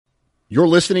You're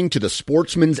listening to the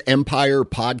Sportsman's Empire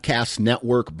Podcast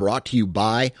Network, brought to you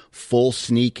by Full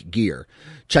Sneak Gear.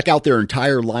 Check out their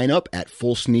entire lineup at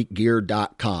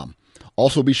fullsneakgear.com.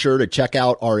 Also be sure to check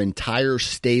out our entire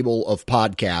stable of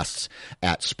podcasts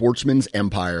at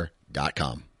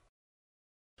sportsmansempire.com.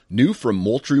 New from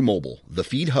Moultrie Mobile, the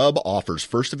Feed Hub offers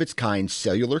first-of-its-kind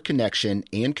cellular connection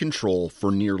and control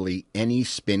for nearly any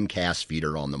spin cast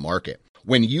feeder on the market.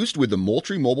 When used with the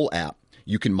Moultrie Mobile app,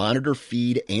 you can monitor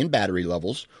feed and battery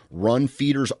levels, run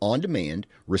feeders on demand,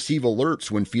 receive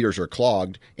alerts when feeders are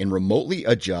clogged, and remotely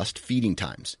adjust feeding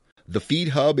times. The Feed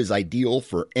Hub is ideal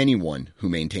for anyone who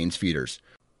maintains feeders.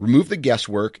 Remove the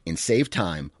guesswork and save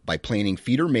time by planning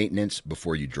feeder maintenance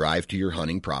before you drive to your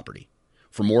hunting property.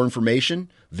 For more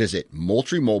information, visit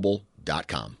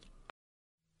moultriemobile.com.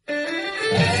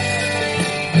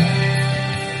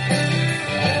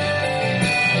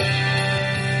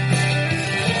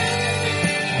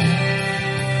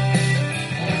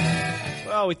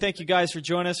 Well, we thank you guys for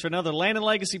joining us for another Land and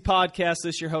Legacy podcast.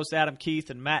 This is your host, Adam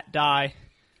Keith and Matt Dye.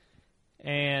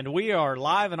 And we are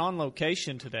live and on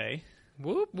location today.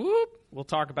 Whoop, whoop. We'll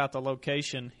talk about the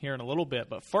location here in a little bit.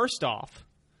 But first off,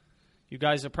 you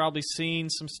guys have probably seen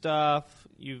some stuff.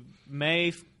 You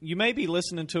may be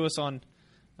listening to us on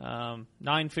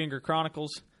Nine Finger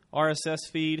Chronicles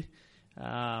RSS feed.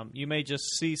 You may just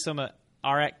see some of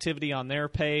our activity on their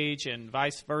page and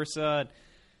vice versa.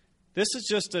 This is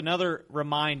just another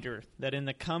reminder that in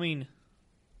the coming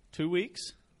 2 weeks,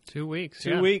 2 weeks,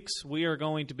 2 weeks, we are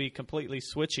going to be completely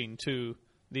switching to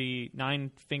the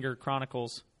Nine Finger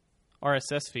Chronicles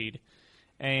RSS feed,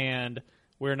 and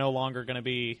we're no longer going to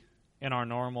be in our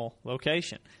normal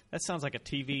location. That sounds like a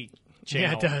TV channel.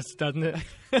 Yeah, it does, doesn't it?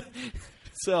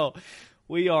 So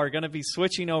we are going to be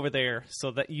switching over there,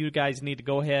 so that you guys need to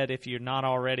go ahead, if you're not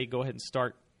already, go ahead and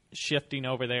start shifting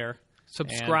over there.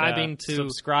 Subscribing to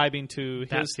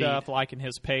his stuff, feed. liking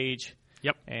his page.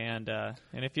 Yep. And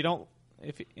if you don't,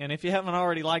 if you haven't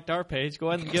already liked our page, go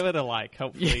ahead and give it a like.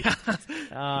 Hopefully,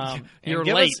 You're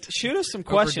late. Shoot us some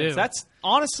questions. Overdue. That's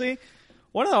honestly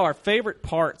one of our favorite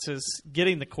parts, is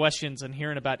getting the questions and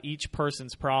hearing about each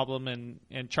person's problem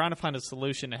and trying to find a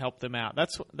solution to help them out.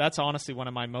 That's honestly one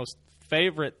of my most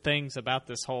favorite things about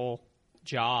this whole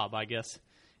job, I guess,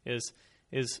 is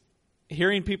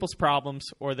hearing people's problems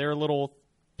or their little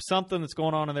something that's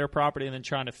going on in their property and then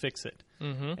trying to fix it.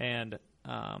 Mm-hmm. And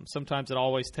sometimes it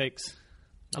always takes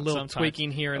a little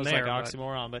tweaking here and there. Like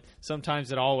oxymoron, but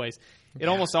sometimes it almost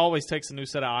always takes a new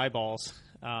set of eyeballs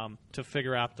to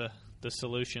figure out the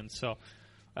solution. So,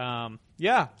 so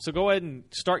go ahead and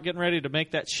start getting ready to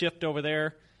make that shift over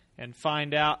there and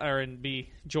find out and be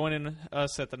joining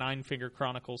us at the Nine Finger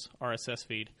Chronicles RSS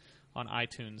feed on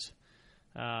iTunes.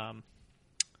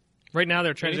 Right now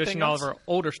they're transitioning all of our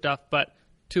older stuff, but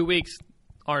 2 weeks,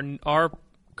 our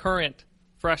current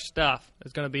fresh stuff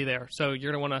is going to be there. So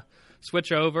you're going to want to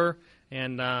switch over,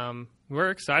 and we're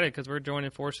excited because we're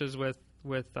joining forces with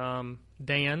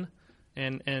Dan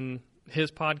and his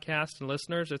podcast and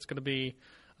listeners. It's going to be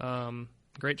a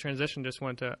great transition. Just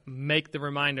wanted to make the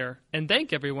reminder and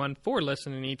thank everyone for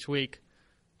listening each week.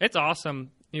 It's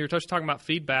awesome. You're just talking about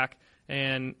feedback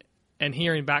and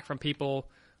hearing back from people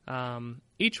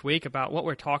each week about what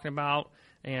we're talking about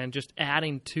and just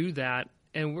adding to that.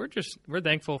 And we're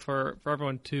thankful for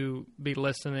everyone to be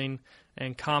listening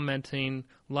and commenting,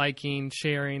 liking,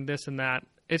 sharing, this and that.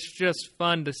 It's just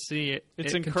fun to see it.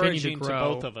 It's continue encouraging to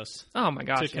grow. both of us. Oh my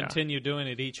gosh! To continue doing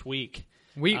it each week.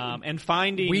 We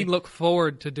look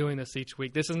forward to doing this each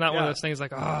week. This is not one of those things like,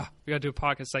 we got to do a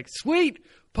podcast. It's like, sweet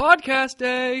podcast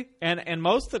day. And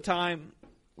most of the time,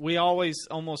 we always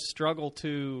almost struggle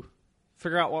to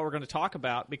figure out what we're going to talk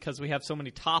about because we have so many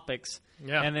topics.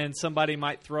 Yeah. And then somebody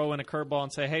might throw in a curveball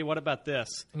and say, hey, what about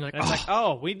this? And it's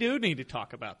like, we do need to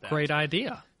talk about that. Great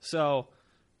idea. So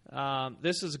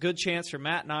this is a good chance for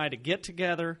Matt and I to get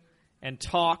together and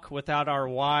talk without our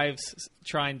wives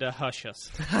trying to hush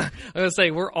us. I was going to say,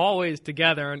 we're always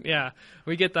together. And,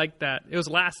 we get like that. It was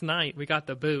last night we got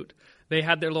the boot. They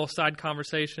had their little side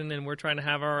conversation, and we're trying to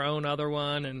have our own other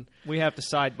one. And we have to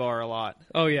sidebar a lot.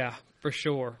 Oh, yeah, for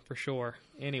sure.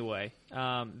 Anyway,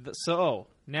 so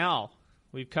now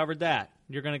we've covered that.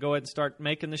 You're going to go ahead and start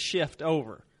making the shift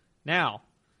over. Now,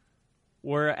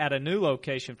 we're at a new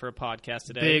location for a podcast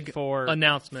today. Big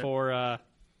announcement. For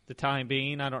the time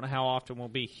being. I don't know how often we'll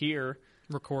be here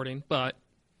recording, but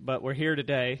we're here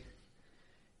today.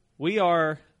 We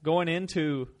are going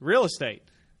into real estate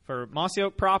for Mossy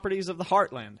Oak Properties of the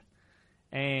Heartland.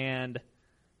 And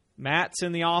Matt's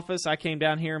in the office. I came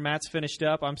down here. Matt's finished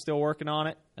up. I'm still working on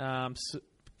it.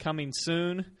 Coming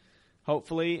soon,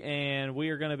 hopefully. And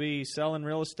we are going to be selling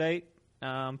real estate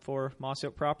for Mossy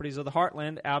Oak Properties of the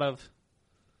Heartland out of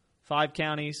 5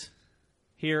 counties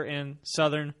here in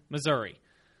southern Missouri.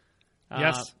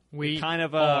 Yes, we kind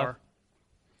of are.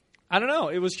 I don't know.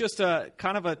 It was just a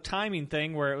kind of a timing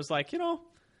thing where it was like,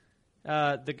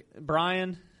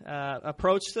 Brian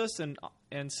approached us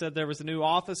and said there was a new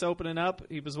office opening up.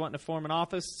 He was wanting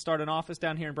to start an office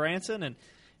down here in Branson, and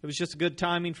it was just a good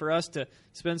timing for us to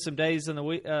spend some days in the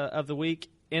week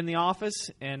in the office,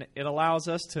 and it allows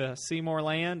us to see more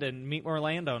land and meet more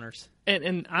landowners.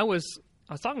 And I was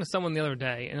talking to someone the other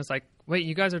day, and it's like, wait,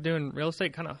 you guys are doing real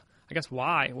estate? Kind of, I guess,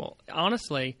 why? Well,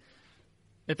 honestly,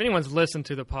 if anyone's listened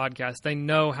to the podcast, they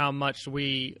know how much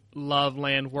we love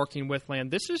land, working with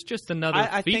land. This is just another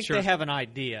I feature. think they have an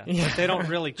idea, but they don't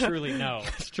really truly know.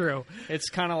 It's true. It's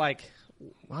kind of like,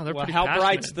 wow, they're well, pretty how passionate.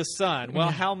 bright's the sun? Well,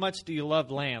 how much do you love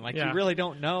land? Like, you really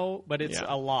don't know, but it's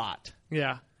a lot.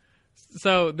 Yeah.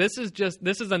 So this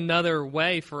is another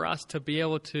way for us to be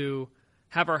able to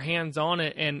have our hands on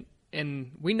it,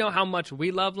 and we know how much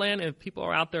we love land. If people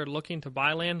are out there looking to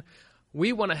buy land,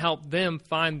 we want to help them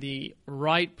find the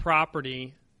right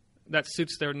property that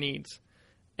suits their needs.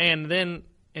 And then,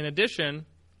 in addition,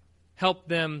 help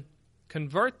them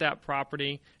convert that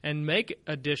property and make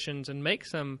additions and make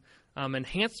some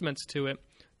enhancements to it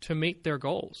to meet their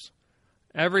goals.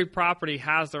 Every property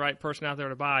has the right person out there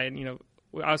to buy. And,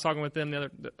 I was talking with them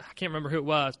I can't remember who it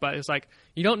was, but it's like,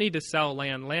 you don't need to sell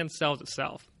land. Land sells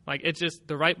itself. Like, it's just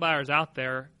the right buyers out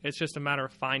there. It's just a matter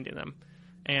of finding them.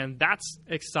 And that's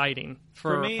exciting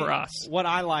for us. What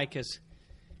I like is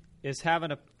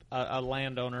having a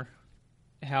landowner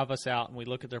have us out and we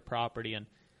look at their property, and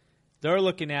they're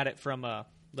looking at it from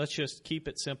let's just keep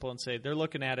it simple and say they're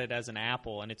looking at it as an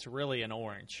apple and it's really an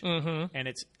orange. Mm-hmm. And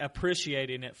it's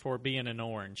appreciating it for being an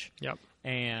orange. Yep.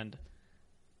 And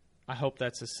I hope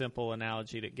that's a simple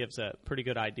analogy that gives a pretty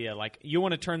good idea. Like, you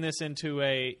want to turn this into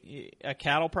a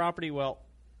cattle property? Well,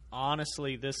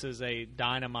 honestly, this is a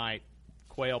dynamite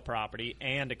quail property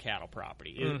and a cattle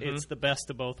property. It's the best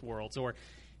of both worlds. Or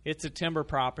it's a timber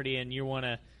property and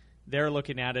they're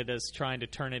looking at it as trying to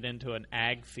turn it into an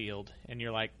ag field, and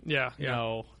you're like,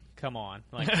 no, come on.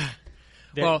 Like,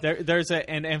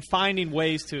 and finding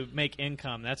ways to make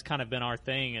income. That's kind of been our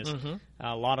thing. Is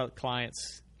a lot of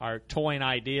clients are toying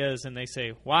ideas, and they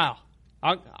say, wow,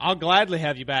 I'll gladly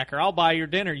have you back, or I'll buy your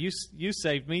dinner. You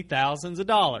saved me thousands of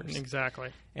dollars. Exactly.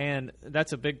 And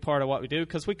that's a big part of what we do,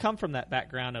 because we come from that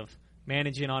background of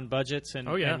managing on budgets and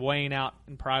weighing out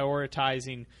and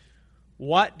prioritizing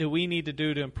what do we need to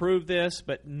do to improve this,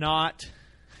 but not,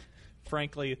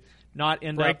 frankly, not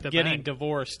end up getting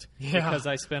divorced because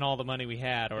I spent all the money we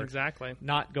had, or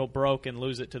not go broke and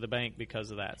lose it to the bank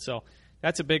because of that. So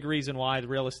that's a big reason why the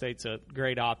real estate's a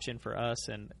great option for us,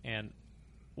 and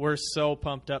we're so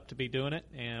pumped up to be doing it,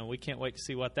 and we can't wait to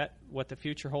see what the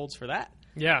future holds for that.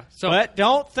 Yeah. But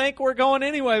don't think we're going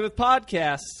anyway with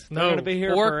podcasts. They're going to be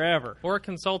here forever. Or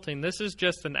consulting. This is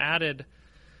just an added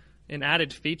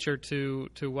feature to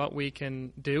what we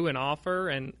can do and offer,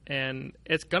 and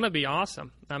it's going to be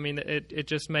awesome. I mean, it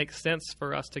just makes sense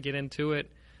for us to get into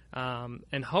it,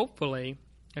 and hopefully,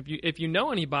 if you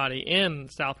know anybody in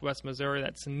Southwest Missouri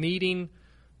that's needing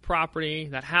property,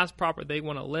 that has property they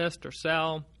want to list or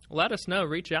sell, let us know.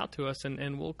 Reach out to us,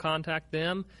 and we'll contact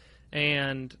them.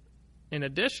 And in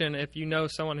addition, if you know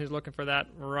someone who's looking for that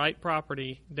right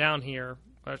property down here,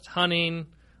 whether it's hunting,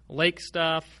 lake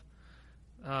stuff,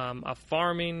 a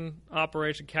farming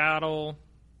operation, cattle,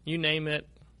 you name it,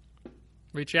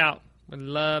 reach out. We'd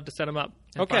love to set them up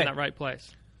and find that right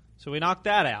place. So we knocked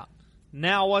that out.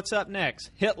 Now what's up next?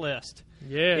 Hit list.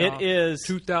 Yeah. It is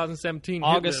 2017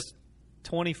 August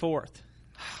 24th.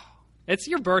 It's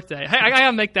your birthday. Hey, I got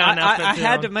to make that announcement. I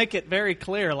had to make it very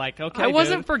clear. Like, okay, I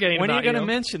wasn't forgetting when about are you going to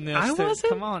mention this? I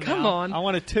wasn't. Come on. I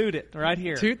want to toot it right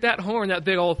here. Toot that horn. That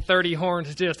big old 30 horn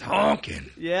is just honking.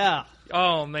 Yeah.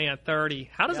 Oh, man, 30.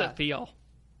 How does it feel?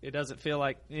 It doesn't feel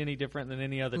like any different than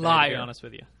any other day, Liar. to be honest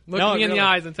with you. Look me in the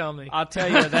eyes and tell me. I'll tell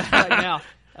you that right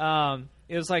now.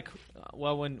 It was like,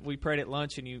 well, when we prayed at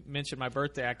lunch and you mentioned my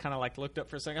birthday, I kind of like looked up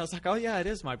for a second. I was like, oh, yeah, it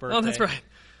is my birthday. Oh, that's right.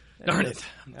 Darn it.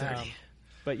 I'm 30.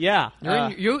 But yeah.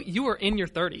 You were in your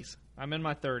 30s. I'm in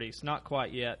my 30s. Not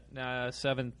quite yet. I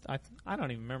don't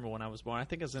even remember when I was born. I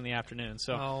think it was in the afternoon.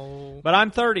 So, But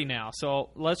I'm 30 now. So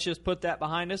let's just put that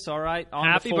behind us, all right?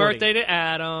 Happy birthday to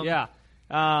Adam. Yeah.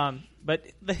 But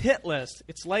the hit list,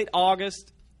 it's late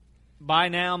August. By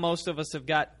now, most of us have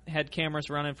had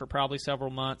cameras running for probably several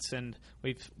months, and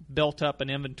we've built up an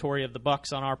inventory of the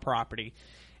bucks on our property.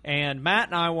 And Matt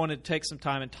and I wanted to take some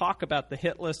time and talk about the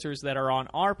hit listers that are on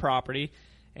our property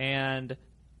and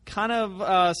kind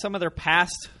of some of their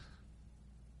past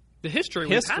the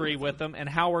history with them and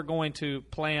how we're going to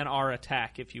plan our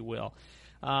attack, if you will.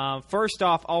 First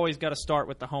off, always got to start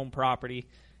with the home property.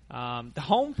 The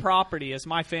home property is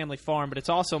my family farm, but it's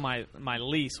also my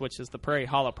lease, which is the Prairie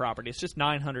Hollow property. It's just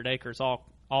 900 acres,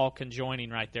 all conjoining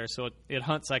right there. So it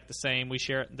hunts like the same. We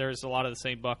share. There's a lot of the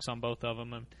same bucks on both of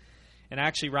them, and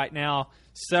actually right now,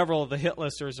 several of the hit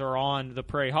listers are on the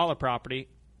Prairie Hollow property.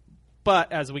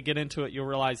 But as we get into it, you'll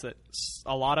realize that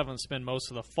a lot of them spend most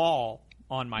of the fall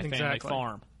on my family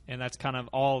farm, and that's kind of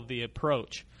all of the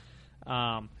approach.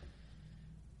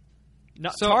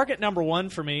 Target number one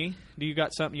for me. Do you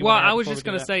got something you want to add? Well, I was just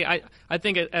going to say, I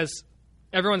think as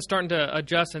everyone's starting to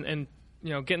adjust and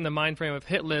get in the mind frame of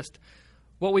hit list,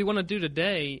 what we want to do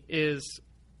today is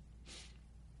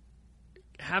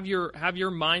have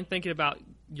your mind thinking about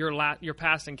your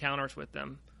past encounters with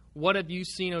them. What have you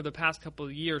seen over the past couple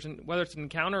of years, and whether it's an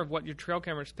encounter of what your trail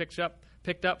cameras picked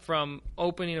up from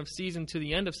opening of season to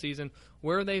the end of season,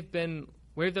 where you've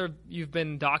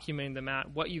been documenting them at,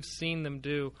 what you've seen them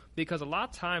do, because a lot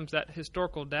of times that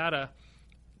historical data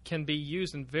can be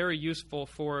used and very useful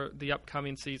for the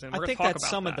upcoming season. I think that's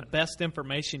some of the best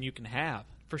information you can have.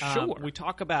 For sure. We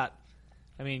talk about,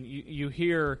 you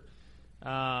hear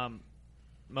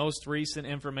most recent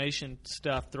information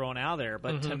stuff thrown out there,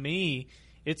 but to me,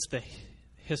 it's the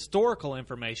historical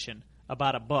information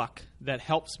about a buck that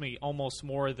helps me almost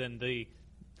more than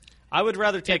I would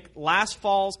rather take last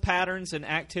fall's patterns and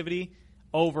activity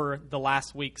over the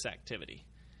last week's activity.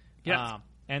 Yes.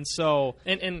 And so...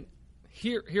 And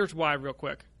here's why real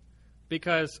quick.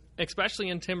 Because especially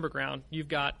in timber ground, you've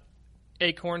got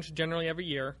acorns generally every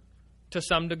year to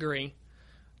some degree.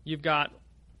 You've got,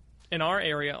 in our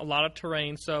area, a lot of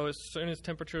terrain. So as soon as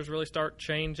temperatures really start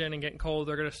changing and getting cold,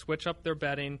 they're going to switch up their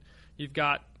bedding. You've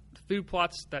got food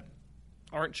plots that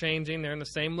aren't changing. They're in the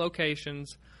same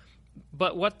locations.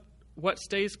 But what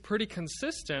stays pretty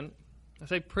consistent, I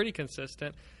say pretty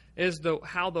consistent, is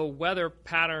how the weather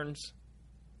patterns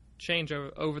change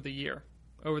over the year,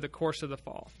 over the course of the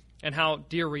fall, and how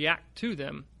deer react to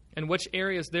them, and which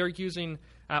areas they're using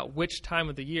at which time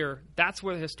of the year. That's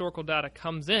where the historical data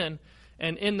comes in,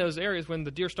 and in those areas, when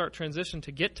the deer start transition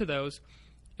to get to those,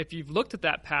 if you've looked at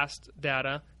that past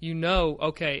data,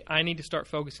 okay, I need to start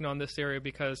focusing on this area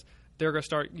because they're going to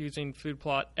start using food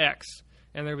plot X,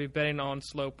 and they're going to be betting on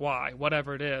slope Y,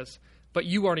 whatever it is. But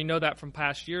you already know that from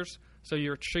past years, so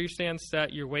your tree stand's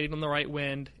set, you're waiting on the right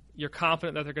wind, you're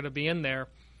confident that they're going to be in there.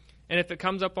 And if it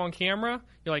comes up on camera,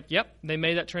 you're like, yep, they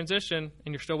made that transition,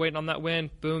 and you're still waiting on that wind,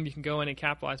 boom, you can go in and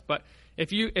capitalize. But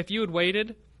if you had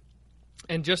waited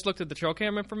and just looked at the trail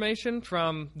cam information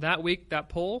from that week, that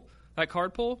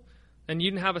card pull, and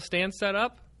you didn't have a stand set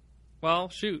up, well,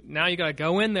 shoot, now you got to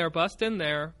go in there, bust in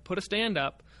there, put a stand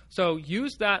up. So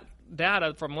use that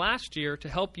data from last year to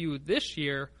help you this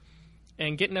year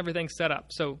and getting everything set up.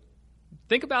 So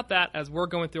think about that as we're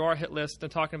going through our hit list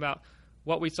and talking about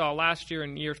what we saw last year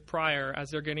and years prior as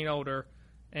they're getting older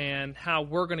and how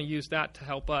we're going to use that to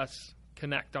help us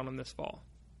connect on them this fall.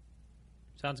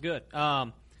 Sounds good.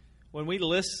 When we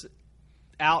list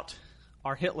out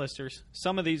our hit listers,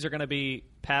 some of these are going to be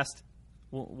past.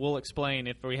 We'll explain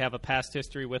if we have a past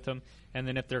history with them, and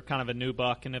then if they're kind of a new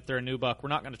buck. And if they're a new buck, we're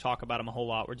not going to talk about them a whole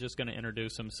lot. We're just going to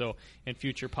introduce them. So in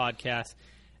future podcasts,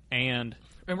 and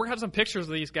we're going to have some pictures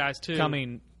of these guys too.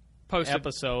 Coming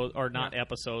episodes, or not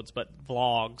episodes, but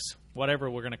vlogs, whatever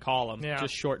we're going to call them. Yeah.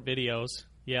 Just short videos.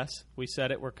 Yes, we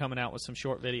said it. We're coming out with some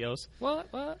short videos. What?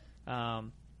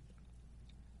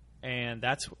 And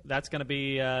that's going to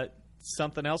be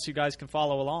something else you guys can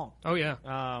follow along. Oh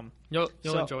yeah. You'll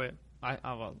enjoy it.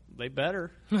 Well, they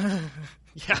better. Yeah.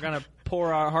 We're going to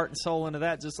pour our heart and soul into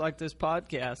that, just like this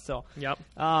podcast. So, yep.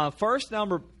 First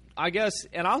number, I guess,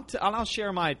 and I'll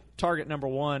share my target number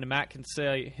one, and Matt can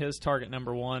say his target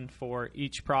number one for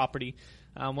each property.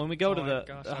 When we go to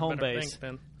the home base,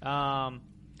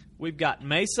 we've got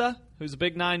Mesa, who's a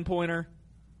big 9-pointer,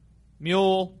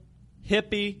 Mule,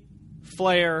 Hippie,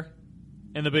 Flare,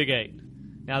 and the Big 8.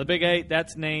 Now, the Big 8, that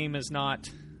name is not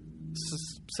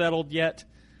settled yet.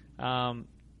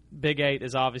 Big 8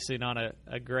 is obviously not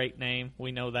a great name.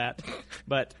 We know that.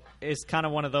 But it's kind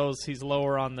of one of those, he's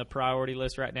lower on the priority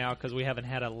list right now because we haven't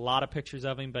had a lot of pictures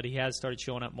of him, but he has started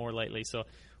showing up more lately. So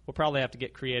we'll probably have to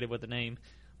get creative with the name.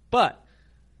 But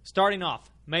starting off,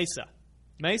 Mesa.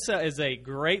 Mesa is a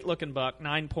great-looking buck,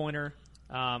 9-pointer.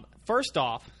 First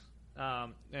off,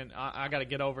 and I got to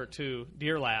get over to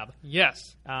Deer Lab.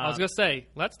 Yes. I was going to say,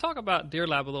 let's talk about Deer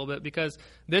Lab a little bit because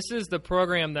this is the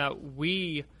program that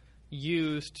we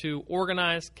use to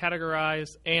organize, categorize,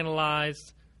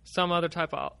 analyze, some other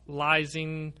type of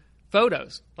lysing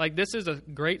photos. Like, this is a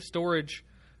great storage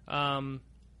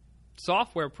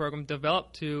software program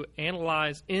developed to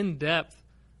analyze in-depth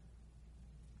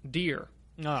deer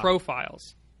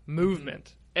profiles,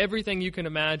 movement, everything you can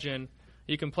imagine.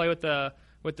 You can play with the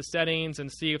settings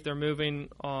and see if they're moving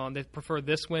on. They prefer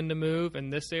this wind to move in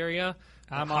this area.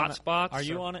 Hot spots. Are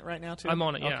you on it right now too? I'm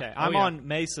on it. Yeah. Okay, I'm on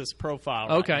Mesa's profile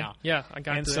right now. Yeah, I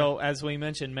got. And so, as we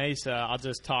mentioned Mesa, I'll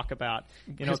just talk about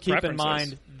his keep in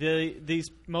mind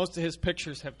these most of his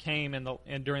pictures have came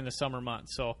during the summer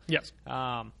months. So yes.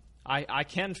 I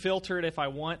can filter it if I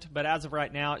want, but as of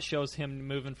right now, it shows him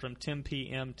moving from 10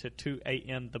 p.m. to 2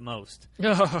 a.m. the most.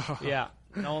 Yeah,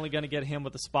 only going to get him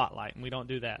with the spotlight, and we don't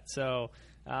do that. So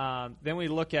then we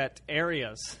look at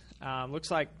areas.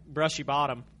 Looks like Brushy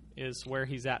Bottom is where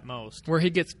he's at most. Where he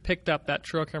gets picked up that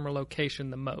trail camera location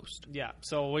the most. Yeah,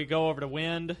 so we go over to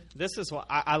wind. This is what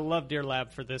I love Deer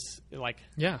Lab for this.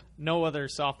 No other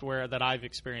software that I've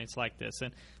experienced like this.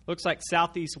 And looks like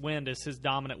southeast wind is his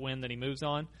dominant wind that he moves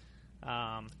on.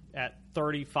 At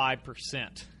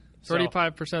 35%.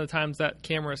 35% of the times that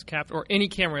camera is captured, or any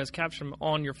camera is captured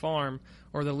on your farm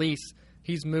or the lease,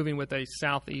 he's moving with a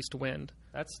southeast wind.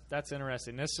 That's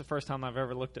interesting. This is the first time I've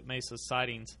ever looked at Mesa's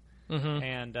sightings. Mm-hmm.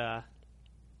 And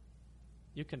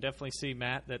you can definitely see,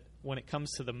 Matt, that when it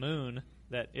comes to the moon,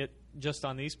 that it just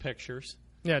on these pictures.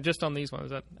 Yeah, just on these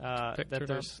ones. That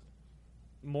there's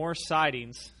more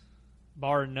sightings,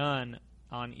 bar none,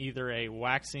 on either a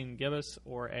waxing gibbous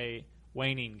or a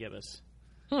waning gibbous,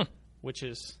 which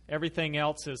is everything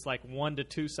else is like 1 to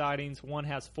 2 sightings. One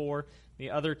has 4.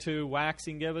 The other 2,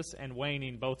 waxing gibbous and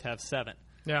waning, both have 7.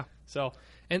 Yeah. So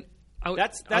and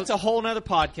that's a whole other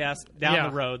podcast down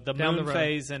the road. The moon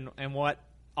phase and what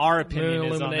our opinion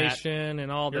moon is on that. illumination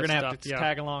and all this You're stuff. You're going to have to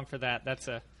tag along for that. That's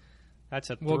a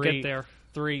we'll get there.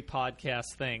 3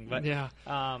 podcast thing. But yeah.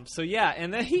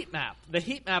 And the heat map. The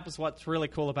heat map is what's really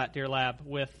cool about Deer Lab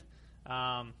with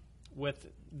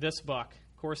this buck.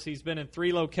 Of course, he's been in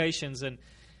 3 locations, and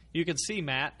you can see,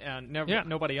 Matt,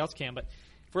 nobody else can, but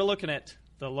if we're looking at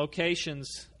the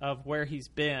locations of where he's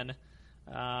been,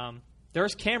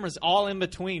 there's cameras all in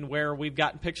between where we've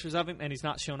gotten pictures of him, and he's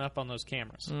not shown up on those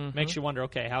cameras. Mm-hmm. Makes you wonder,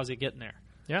 okay, how's he getting there?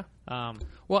 Yeah.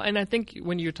 Well, and I think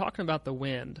when you're talking about the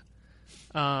wind,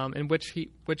 and which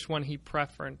one he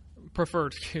preferred,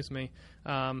 excuse me,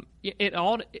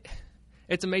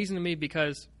 it's amazing to me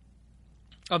because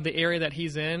of the area that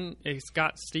he's in. It's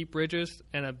got steep ridges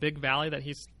and a big valley that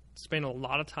he's spent a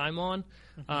lot of time on,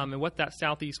 and what that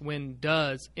southeast wind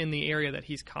does in the area that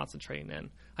he's concentrating in.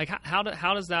 Like how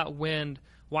does that wind?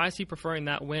 Why is he preferring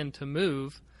that wind to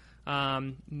move?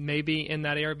 Maybe in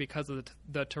that area because of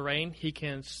the terrain, he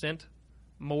can scent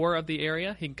more of the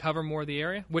area. He can cover more of the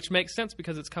area, which makes sense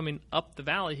because it's coming up the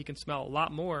valley. He can smell a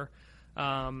lot more.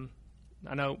 I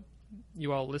know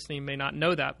you all listening may not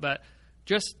know that, but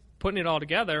just putting it all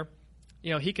together,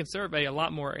 he can survey a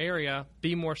lot more area,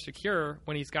 be more secure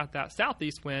when he's got that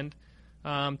southeast wind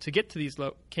to get to these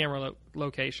camera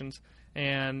locations.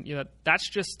 And that's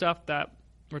just stuff that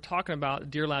we're talking about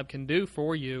Deer Lab can do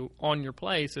for you on your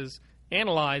place, is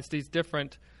analyze these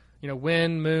different,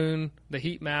 wind, moon, the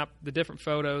heat map, the different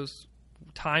photos,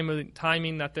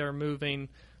 timing that they're moving.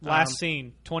 Last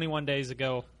seen 21 days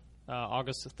ago,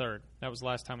 August the 3rd. That was the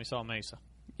last time we saw Mesa.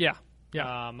 Yeah.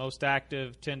 Yeah. Most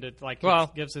active tended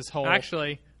gives his whole.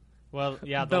 Actually,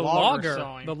 the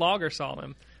logger saw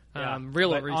him.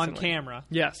 Really recently on camera.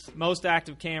 Yes. Most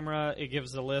active camera. It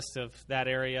gives a list of that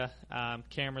area,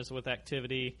 cameras with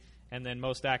activity, and then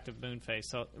most active moon phase.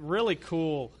 So really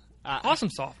cool. Awesome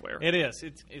software. It is.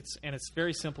 It's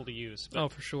very simple to use.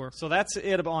 For sure. So that's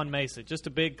it on Mesa. Just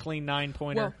a big clean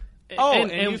 9-pointer. Well,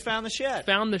 and you found the shed.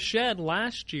 Found the shed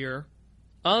last year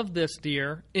of this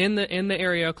deer in the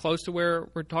area close to where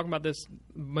we're talking about this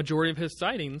majority of his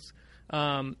sightings.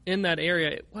 In that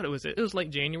area, what was it? It was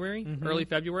late January, early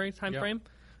February time frame.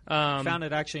 Found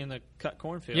it actually in the cut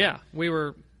cornfield. Yeah, we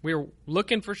were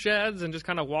looking for sheds and just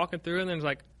kind of walking through, and then it was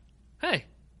like, hey,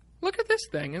 look at this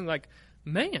thing, and like,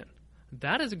 man,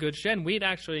 that is a good shed. And we'd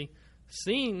actually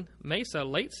seen Mesa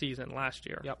late season last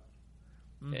year. Yep.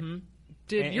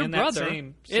 Did your brother?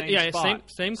 Same spot.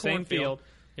 Same cornfield.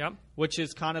 Yep. Which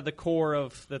is kind of the core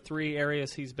of the 3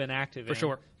 areas he's been active in. For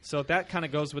sure. So that kind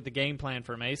of goes with the game plan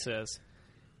for Mesa.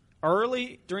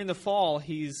 Early during the fall,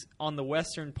 he's on the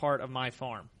western part of my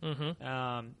farm.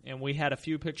 And we had a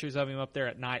few pictures of him up there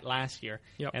at night last year.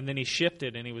 Yep. And then he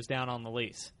shifted and he was down on the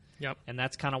lease. Yep. And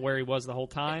that's kind of where he was the whole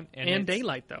time. And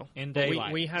daylight, though. In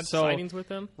daylight. We had sightings with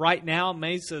him. Right now,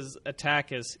 Mesa's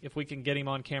attack is if we can get him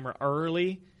on camera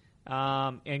early.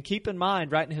 And keep in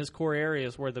mind, right in his core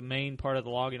areas where the main part of the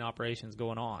logging operation is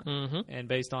going on. And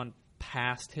based on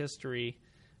past history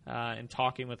and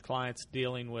talking with clients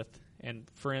dealing with and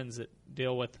friends that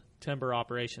deal with timber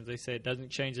operations. They say it doesn't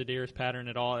change the deer's pattern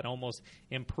at all. It almost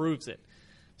improves it.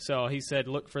 So he said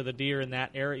look for the deer in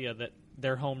that area that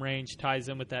their home range ties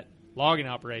in with that logging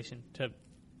operation to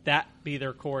that be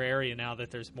their core area now that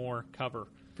there's more cover.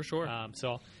 For sure.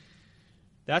 So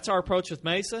that's our approach with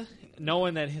Mesa,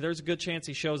 knowing that there's a good chance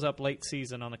he shows up late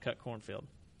season on the cut cornfield.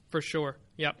 For sure.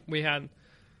 Yep. We had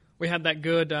that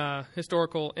good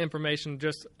historical information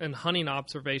just in hunting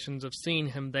observations of seeing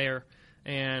him there.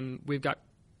 And we've got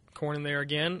corn in there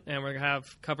again, and we're going to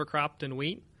have cover cropped and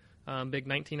wheat, big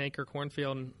 19-acre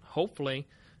cornfield, and hopefully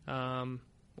we'll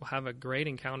have a great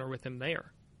encounter with him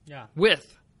there. Yeah. With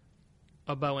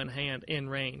a bow in hand in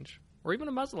range, or even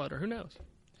a muzzleloader. Who knows?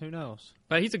 Who knows?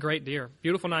 But he's a great deer.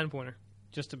 Beautiful 9-pointer.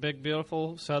 Just a big,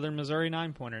 beautiful southern Missouri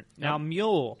 9-pointer. Now,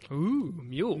 mule. Ooh,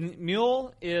 mule.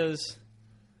 Mule is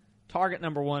target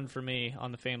number one for me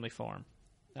on the family farm.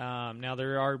 Now,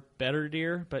 there are better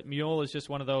deer, but mule is just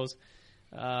one of those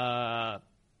found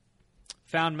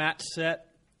match set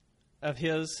of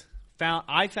his.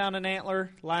 I found an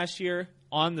antler last year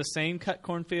on the same cut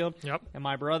cornfield, Yep. and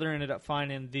my brother ended up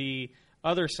finding the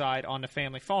other side on the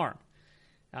family farm.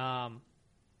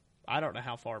 I don't know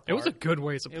how far apart. It was a good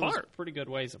ways apart. It was pretty good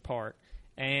ways apart.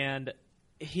 And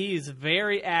he's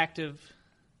very active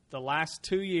the last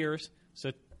 2 years.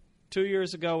 So 2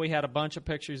 years ago, we had a bunch of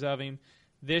pictures of him.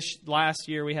 This last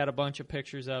year, we had a bunch of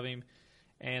pictures of him.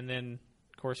 And then,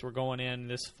 of course, we're going in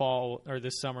this fall or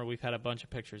this summer, we've had a bunch of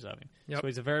pictures of him. Yep. So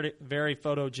he's a very, very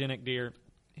photogenic deer.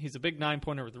 He's a big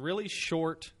 9-pointer with really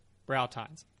short brow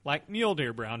tines, like mule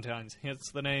deer brow tines,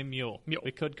 hence the name Mule.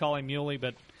 We could call him Muley,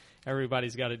 but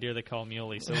everybody's got a deer they call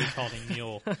Muley, so we called him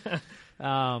Mule.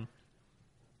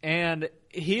 And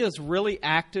he is really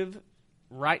active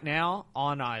right now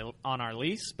on our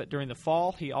lease, but during the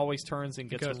fall, he always turns and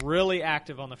gets really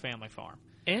active on the family farm.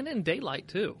 And in daylight,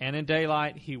 too. And in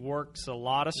daylight, he works a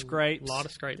lot of scrapes. A lot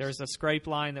of scrapes. There's a scrape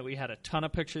line that we had a ton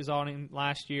of pictures on him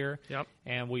last year. Yep.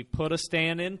 And we put a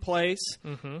stand in place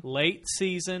late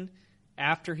season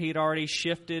after he'd already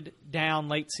shifted down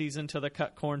late season to the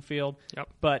cut cornfield. Yep.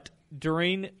 But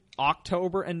during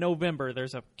October and November,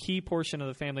 there's a key portion of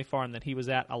the family farm that he was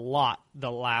at a lot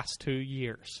the last 2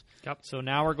 years. Yep. So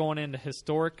now we're going into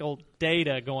historical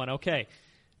data going, okay,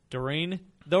 during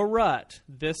the rut,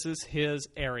 this is his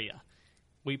area.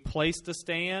 We placed a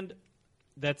stand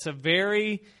that's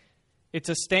it's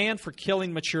a stand for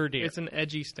killing mature deer. It's an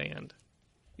edgy stand.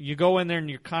 You go in there and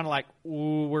you're kind of like,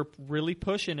 ooh, we're really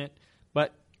pushing it,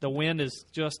 but the wind is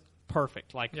just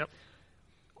perfect. Like, Yep.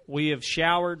 we have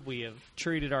showered, we have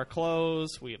treated our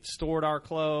clothes, we have stored our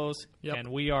clothes, Yep. and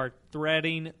we are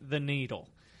threading the needle.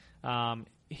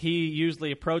 He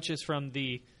usually approaches from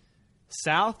the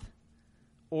south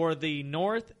or the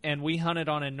north, and we hunted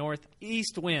on a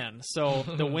northeast wind. So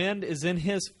the wind is in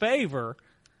his favor,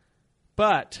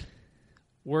 but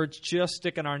we're just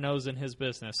sticking our nose in his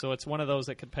business. So it's one of those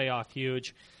that could pay off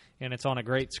huge, and it's on a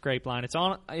great scrape line.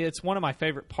 It's one of my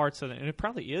favorite parts of it, and it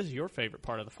probably is your favorite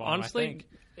part of the farm, Honestly,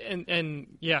 I think.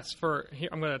 and yes,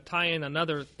 I'm going to tie in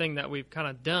another thing that we've kind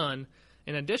of done.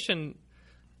 In addition,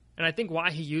 and I think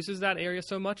why he uses that area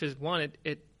so much is, one,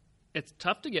 it's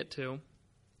tough to get to.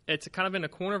 It's kind of in a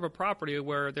corner of a property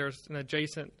where there's an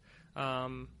adjacent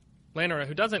landowner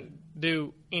who doesn't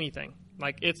do anything.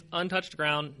 Like, it's untouched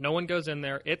ground. No one goes in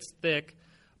there. It's thick.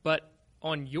 But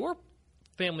on your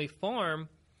family farm,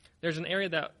 there's an area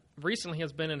that recently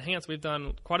has been enhanced. We've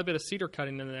done quite a bit of cedar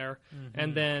cutting in there. Mm-hmm.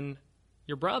 And then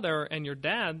your brother and your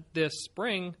dad this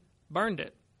spring burned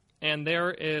it. And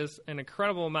there is an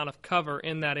incredible amount of cover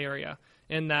in that area,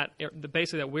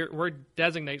 basically that we're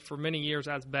designate for many years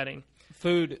as bedding.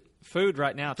 Food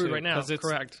right now, too. Food right now,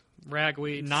 correct.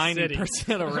 Ragweed,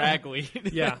 90% of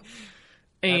ragweed. Yeah.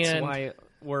 That's why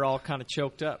we're all kind of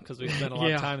choked up, because we've spent a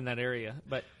lot of time in that area.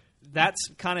 But that's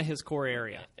kind of his core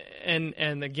area.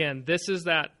 And again, this is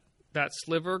that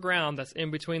sliver of ground that's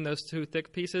in between those two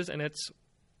thick pieces, and it's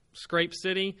Scrape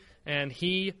City, and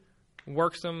he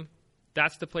works them.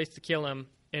 That's the place to kill him,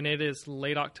 and it is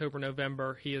late October,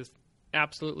 November. He is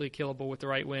absolutely killable with the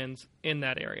right winds in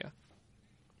that area.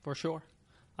 For sure.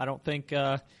 I don't think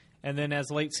and then as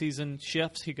late season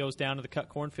shifts, he goes down to the cut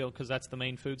cornfield because that's the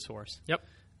main food source. Yep.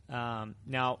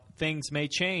 Now, things may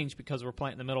change because we're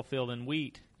planting the middle field in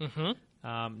wheat,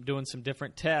 doing some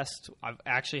different tests. I've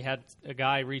actually had a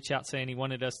guy reach out saying he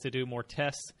wanted us to do more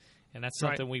tests, and that's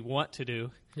something we want to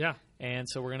do. Yeah. And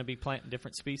so we're going to be planting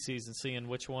different species and seeing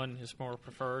which one is more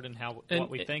preferred and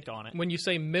what we think on it. When you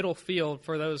say middle field,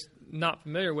 for those not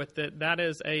familiar with it, that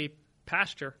is a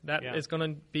pasture that is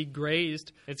going to be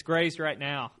grazed. It's grazed right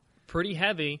now. Pretty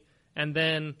heavy, and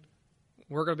then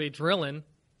we're going to be drilling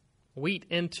wheat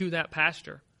into that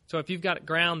pasture. So if you've got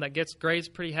ground that gets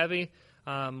grazed pretty heavy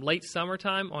late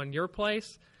summertime on your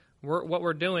place, what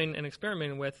we're doing and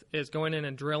experimenting with is going in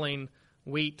and drilling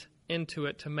wheat into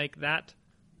it to make that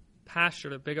pasture,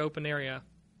 the big open area,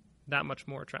 that much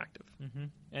more attractive. Mm-hmm.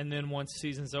 And then once the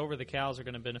season's over, the cows are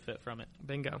going to benefit from it.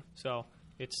 Bingo. So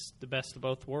it's the best of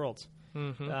both worlds.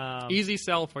 Mm-hmm. Easy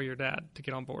sell for your dad to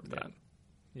get on board with that.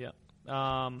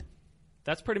 Yeah.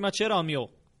 That's pretty much it on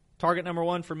Mule. Target number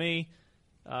 1 for me.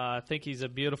 I think he's a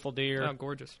beautiful deer. Oh,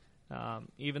 gorgeous.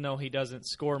 Even though he doesn't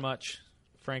score much,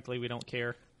 frankly, we don't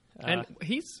care. And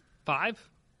he's 5?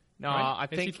 No, right? I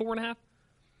think... Is he 4.5?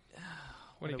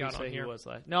 What do you got on here? He was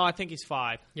last? No, I think he's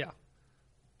 5. Yeah.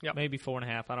 Yep. Maybe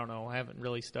 4.5. I don't know. I haven't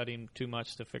really studied him too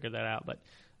much to figure that out.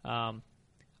 But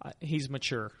he's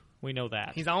mature. We know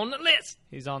that. He's on the list.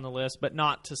 He's on the list, but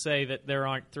not to say that there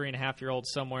aren't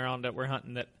 3.5-year-olds somewhere on that we're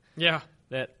hunting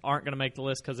that aren't going to make the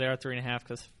list because they are 3.5.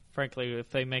 Because frankly, if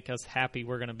they make us happy,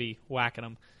 we're going to be whacking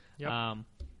them. Yep.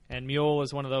 And Mule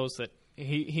is one of those that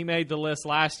he made the list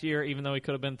last year, even though he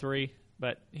could have been 3.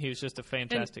 But he was just a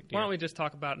fantastic deer. Why don't we just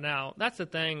talk about it now? That's the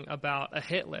thing about a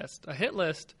hit list. A hit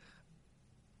list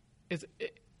is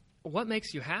what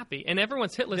makes you happy, and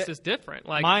everyone's hit list is different.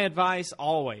 Like my advice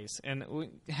always, and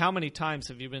how many times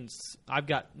have you been? I've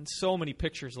got so many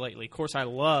pictures lately. Of course, I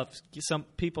love some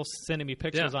people sending me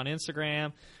pictures on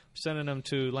Instagram, sending them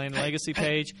to Land Legacy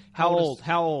page. How old?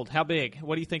 How old? How big?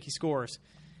 What do you think he scores?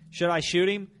 Should I shoot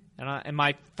him? And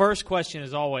my first question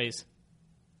is always,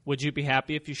 would you be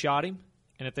happy if you shot him?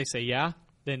 And if they say yeah,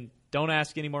 then don't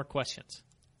ask any more questions.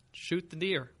 Shoot the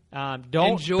deer.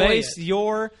 Don't base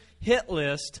your hit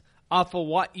list off of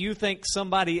what you think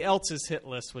somebody else's hit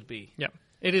list would be. Yeah,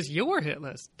 it is your hit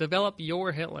list. Develop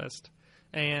your hit list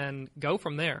and go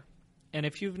from there. And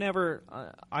if you've never,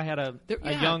 I had a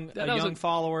young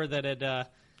follower that had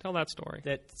tell that story.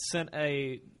 That sent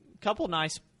a couple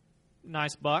nice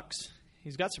bucks.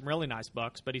 He's got some really nice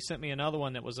bucks, but he sent me another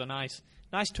one that was a nice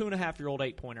 2.5-year-old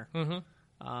 8-pointer.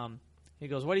 Mm-hmm. He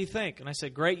goes, "What do you think?" And I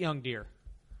said, "Great young deer,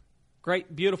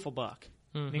 great beautiful buck."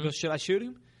 Mm-hmm. And he goes, "Should I shoot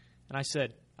him?" And I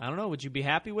said, "I don't know. Would you be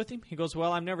happy with him?" He goes,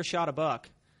 "Well, I've never shot a buck."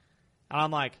 And I'm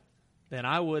like, "Then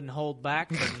I wouldn't hold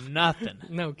back for nothing."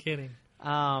 No kidding.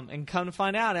 And come to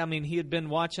find out, I mean, he had been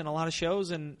watching a lot of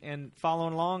shows and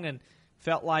following along and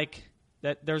felt like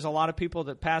that there's a lot of people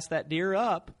that pass that deer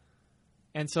up,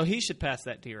 and so he should pass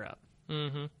that deer up.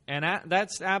 Mm-hmm. And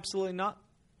that's absolutely not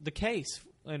the case.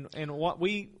 And what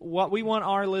we want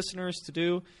our listeners to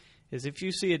do is if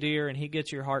you see a deer and he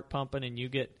gets your heart pumping and you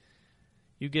get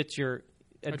your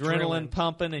adrenaline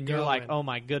pumping and you're like, "Oh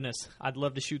my goodness, I'd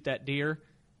love to shoot that deer,"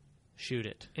 shoot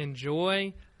it.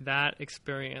 Enjoy that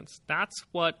experience. That's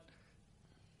what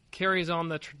carries on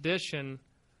the tradition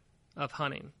of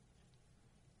hunting,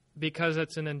 because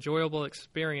it's an enjoyable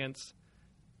experience.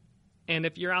 And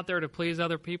if you're out there to please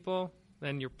other people,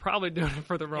 then you're probably doing it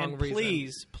for the wrong reason.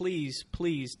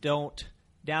 Please don't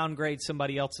downgrade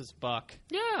somebody else's buck.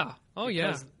 Yeah. Oh,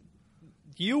 yeah.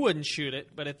 You wouldn't shoot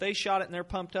it, but if they shot it and they're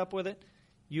pumped up with it,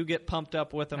 you get pumped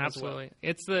up with them Absolutely. as well.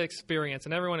 It's the experience,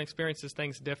 and everyone experiences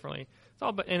things differently.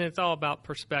 It's all about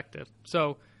perspective.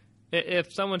 So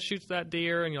if someone shoots that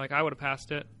deer and you're like, "I would have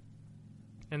passed it,"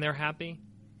 and they're happy,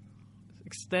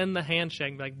 extend the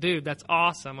handshake. Be like, "Dude, that's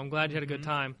awesome. I'm glad you had a good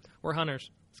time. We're hunters.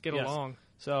 Let's get along."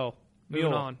 So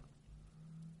moving on.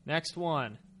 Next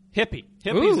one, Hippie.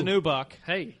 Hippie's a new buck.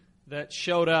 Hey, that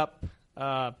showed up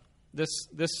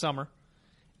this summer,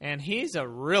 and he's a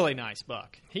really nice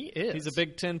buck. He is. He's a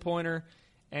big 10-pointer,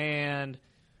 and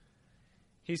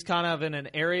he's kind of in an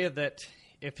area that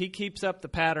if he keeps up the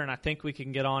pattern, I think we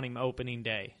can get on him opening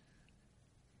day.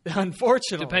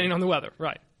 Unfortunately, depending on the weather,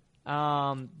 right?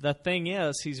 The thing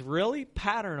is, he's really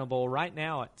patternable right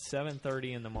now at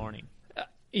 7:30 in the morning.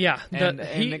 Yeah, and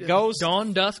it goes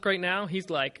dawn dusk right now. He's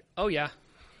like, "Oh yeah,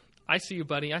 I see you,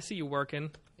 buddy. I see you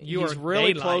working." He's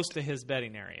really close to his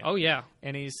bedding area. Oh yeah,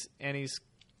 and he's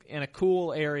in a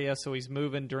cool area, so he's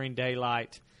moving during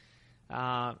daylight,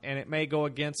 and it may go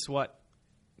against what.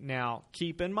 Now,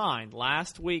 keep in mind,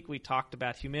 last week we talked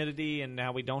about humidity and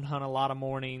now we don't hunt a lot of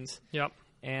mornings. Yep,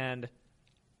 and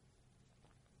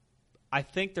I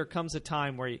think there comes a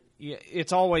time where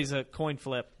it's always a coin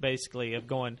flip, basically, of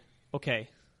going, okay,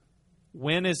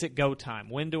 when is it go time?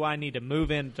 When do I need to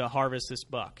move in to harvest this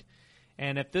buck?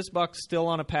 And if this buck's still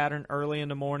on a pattern early in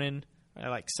the morning,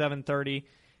 like 7:30,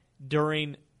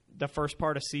 during the first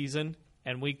part of season,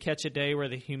 and we catch a day where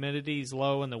the humidity is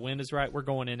low and the wind is right, we're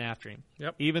going in after him.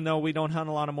 Yep. Even though we don't hunt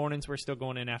a lot of mornings, we're still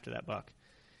going in after that buck.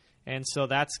 And so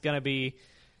that's going to be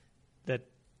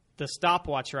the the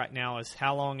stopwatch right now is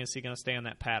how long is he going to stay on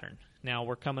that pattern. Now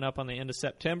we're coming up on the end of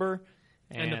September.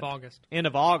 End of August. End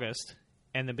of August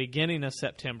and the beginning of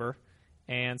September.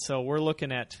 And so we're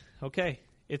looking at, okay,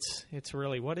 it's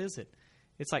really, what is it?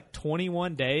 It's like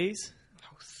 21 days.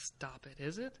 Oh, stop it.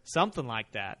 Is it? Something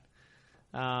like that.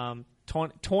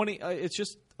 20 it's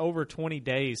just over 20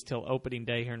 days till opening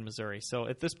day here in Missouri. So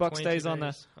if this buck stays on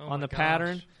the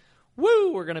pattern,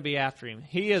 woo, we're going to be after him.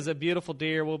 He is a beautiful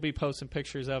deer. We'll be posting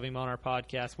pictures of him on our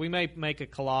podcast. We may make a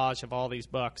collage of all these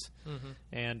bucks,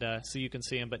 and so you can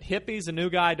see him. But Hippie's a new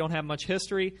guy. Don't have much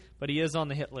history, but he is on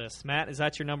the hit list. Matt, is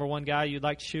that your number one guy you'd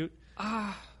like to shoot?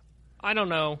 I don't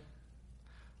know.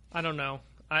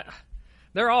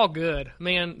 They're all good.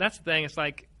 Man, that's the thing. It's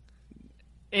like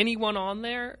anyone on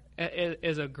there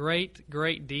is a great,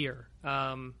 great deer.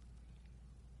 I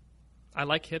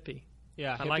like Hippie.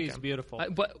 Yeah, I like Hippie's him. beautiful.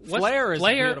 Flair is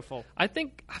beautiful. I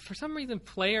think for some reason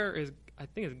Flair has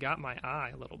got my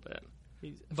eye a little bit.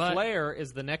 Flair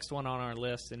is the next one on our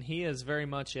list, and he is very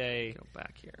much a. Go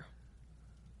back here.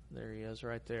 There he is,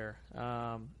 right there.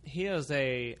 He is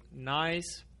a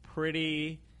nice,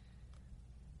 pretty.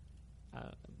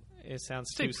 It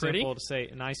sounds too simple to say.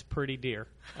 A nice, pretty deer.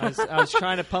 I was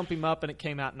trying to pump him up, and it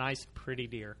came out nice, pretty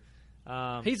deer.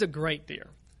 He's a great deer.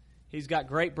 He's got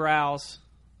great brows.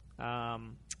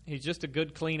 He's just a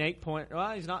good, clean 8-pointer.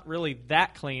 Well, he's not really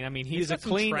that clean. I mean, he's a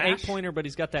clean 8-pointer, but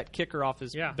he's got that kicker off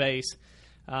his base.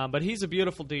 But he's a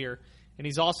beautiful deer, and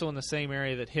he's also in the same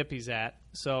area that Hippie's at.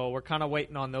 So we're kind of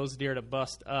waiting on those deer to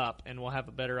bust up, and we'll have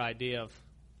a better idea of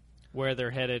where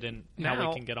they're headed and how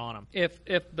we can get on them.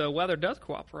 If the weather does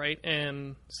cooperate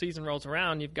and season rolls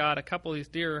around, you've got a couple of these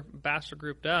deer bastard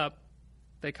grouped up.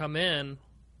 They come in.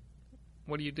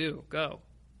 What do? Go.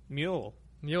 Mule.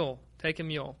 Taking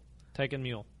mule. Taking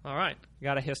mule. All right.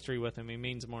 Got a history with him. He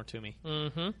means more to me.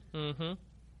 Mm-hmm.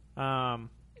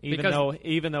 Even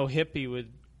though Hippie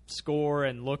would score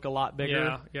and look a lot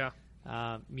bigger. Yeah.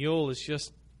 Mule is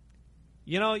just,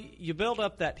 you build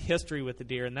up that history with the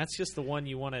deer, and that's just the one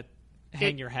you want to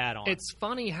hang your hat on. It's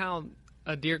funny how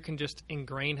a deer can just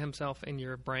ingrain himself in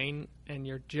your brain, and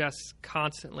you're just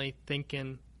constantly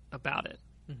thinking about it.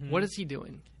 Mm-hmm. What is he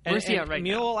doing? Where's he at right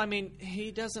Mule, now? I mean,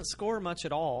 he doesn't score much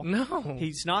at all. No.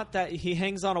 He's not that. He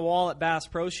hangs on a wall at Bass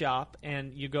Pro Shop,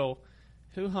 and you go,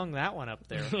 who hung that one up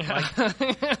there? Yeah.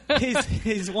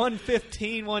 He's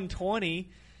 115, 120.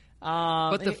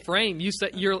 But the frame,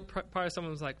 probably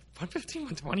someone was like, 115,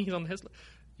 120, he's on his list.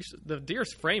 The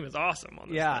deer's frame is awesome on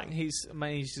this thing.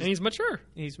 He's mature.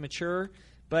 He's mature.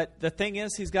 But the thing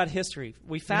is, he's got history.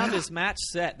 We found his match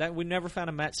set. We never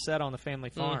found a match set on the family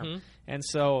farm. Mm-hmm. And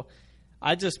so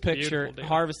I just picture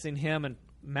harvesting him and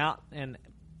mount and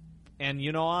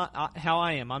how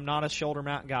I am. I'm not a shoulder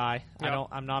mount guy. Yep.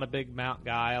 I'm not a big mount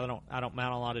guy. I don't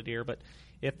mount a lot of deer, but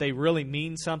if they really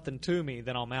mean something to me,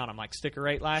 then I'll mount them. Like Sticker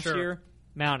 8 last year,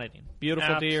 mounted him.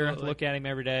 Beautiful deer. Look at him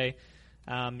every day.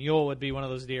 Mule would be one of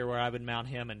those deer where I would mount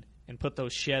him and put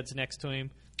those sheds next to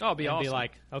him. Oh, it'd be awesome. Be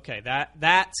like, okay,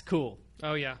 that's cool.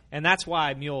 Oh, yeah. And that's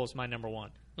why Mule is my number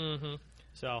one. Mm-hmm.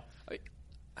 So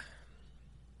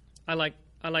I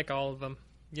like all of them.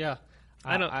 Yeah.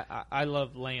 I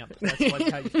love Lamp.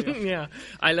 That's how you feel. Yeah.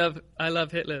 I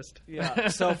love Hit List. Yeah.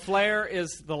 So Flair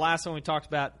is the last one we talked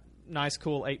about. Nice,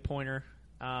 cool 8-pointer.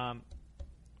 And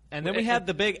then we had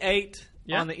the big 8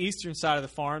 on the eastern side of the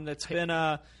farm that's been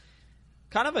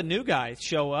kind of a new guy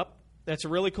show up. That's a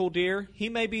really cool deer. He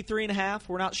may be 3.5.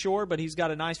 We're not sure, but he's got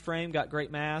a nice frame, got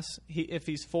great mass. If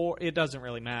he's 4, it doesn't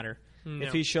really matter. No.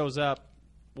 If he shows up,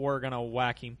 we're going to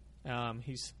whack him.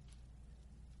 He's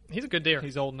a good deer.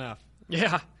 He's old enough.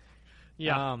 Yeah.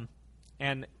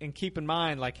 And keep in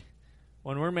mind, like,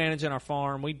 when we're managing our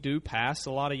farm, we do pass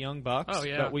a lot of young bucks. Oh,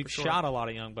 yeah, but we've shot a lot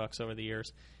of young bucks over the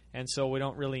years. And so we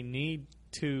don't really need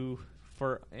to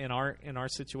in our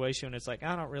situation. It's like,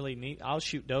 I don't really need – I'll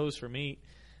shoot does for meat.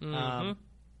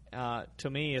 Mm-hmm. To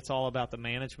me, it's all about the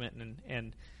management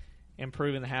and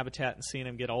improving the habitat and seeing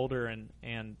them get older.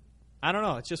 And I don't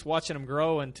know. It's just watching them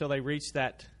grow until they reach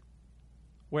that –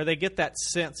 where they get that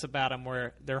sense about them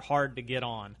where they're hard to get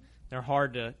on. They're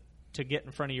hard to get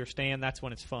in front of your stand. That's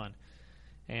when it's fun.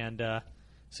 And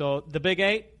so the Big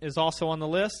 8 is also on the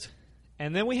list.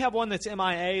 And then we have one that's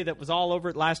MIA that was all over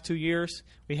it last 2 years.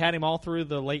 We had him all through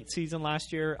the late season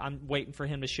last year. I'm waiting for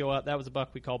him to show up. That was a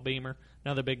buck we call Beamer,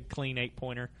 another big, clean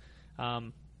 8-pointer.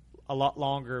 A lot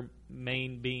longer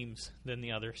main beams than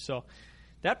the others. So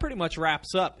that pretty much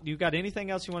wraps up. You got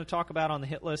anything else you want to talk about on the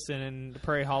hit list and in the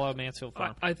Prairie Hollow Mansfield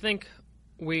Farm? I think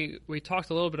we talked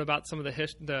a little bit about some of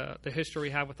the history we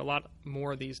have with a lot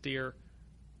more of these deer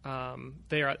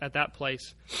there at that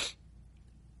place.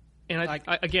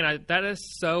 And that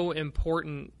is so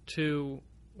important to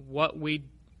what we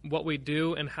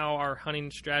do and how our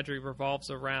hunting strategy revolves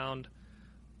around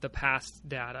the past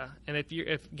data. And if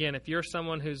you're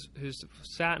someone who's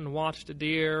sat and watched a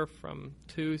deer from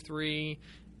 2, 3,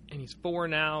 and he's 4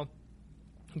 now,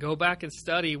 go back and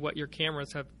study what your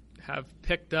cameras have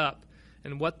picked up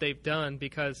and what they've done,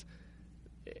 because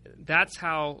that's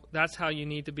how you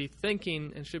need to be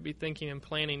thinking and should be thinking and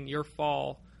planning your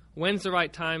fall. When's the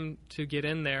right time to get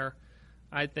in there,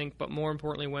 I think, but more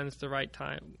importantly, when's the right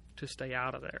time to stay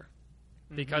out of there?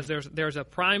 Because there's a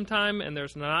prime time and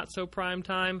there's not so prime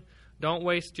time. Don't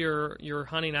waste your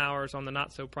hunting hours on the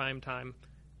not so prime time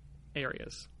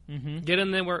areas. Mm-hmm. Get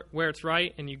in there where it's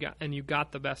right, and you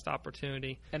got the best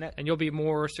opportunity, and you'll be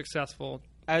more successful.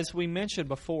 As we mentioned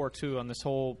before, too, on this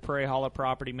whole Prairie Hollow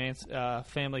property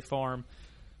family farm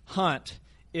hunt,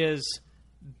 is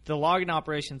the logging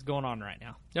operation's going on right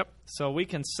now. Yep. So we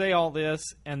can say all this,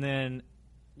 and then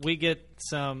we get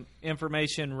some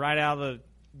information right out of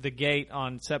the gate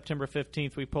on September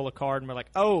 15th. We pull a card, and we're like,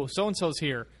 oh, so-and-so's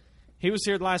here. He was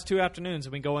here the last 2 afternoons,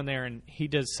 and we go in there, and he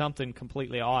does something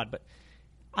completely odd. But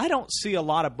I don't see a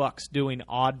lot of bucks doing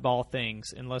oddball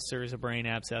things unless there's a brain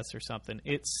abscess or something.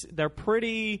 They're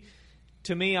pretty,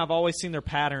 to me, I've always seen their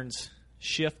patterns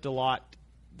shift a lot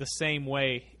the same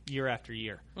way year after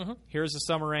year. Mm-hmm. Here's the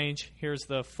summer range, here's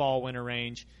the fall-winter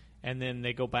range, and then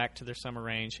they go back to their summer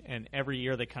range, and every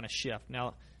year they kind of shift.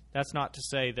 Now, that's not to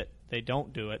say that they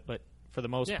don't do it, but for the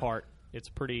most part, it's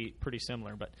pretty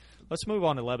similar. But let's move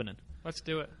on to Lebanon. Let's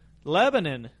do it.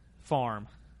 Lebanon Farm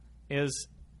is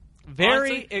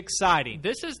very Honestly, exciting.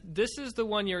 This is the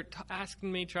one you're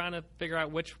asking me, trying to figure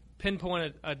out which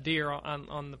pinpoint a deer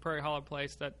on the Prairie Hollow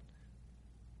place that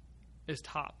is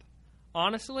top.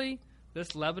 Honestly,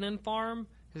 this Lebanon Farm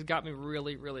has got me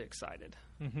really, really excited.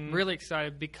 Mm-hmm. Really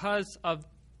excited because of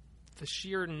the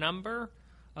sheer number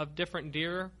of different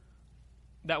deer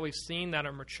that we've seen that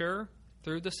are mature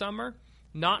through the summer,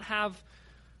 not have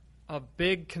a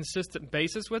big consistent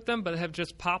basis with them, but have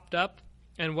just popped up.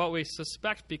 And what we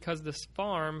suspect, because this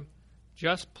farm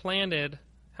just planted,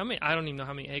 I don't even know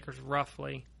how many acres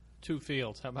roughly. 2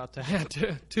 fields. How about that?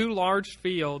 Yeah, two large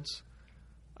fields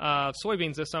of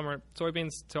soybeans this summer.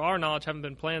 Soybeans, to our knowledge, haven't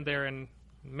been planted there in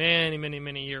many, many,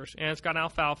 many years. And it's got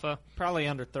alfalfa. Probably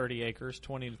under 30 acres,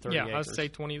 20 to 30 acres. Yeah, I would say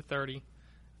 20 to 30.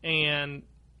 And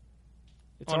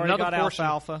it's already got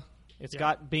alfalfa. It's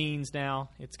got beans now.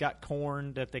 It's got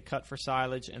corn that they cut for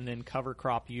silage, and then cover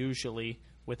crop usually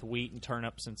with wheat and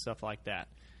turnips and stuff like that.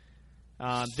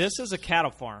 This is a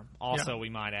cattle farm also, we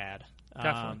might add.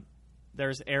 Definitely.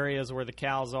 There's areas where the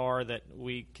cows are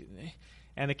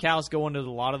and the cows go into a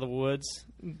lot of the woods.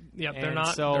 Yeah, they're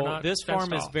not this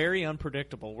farm is very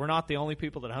unpredictable. We're not the only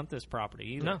people that hunt this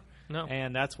property either. No.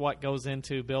 And that's what goes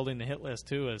into building the hit list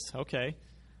too, is, okay,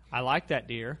 I like that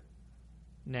deer.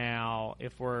 Now,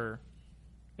 if we're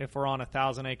on a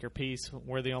 1,000-acre piece,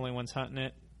 we're the only ones hunting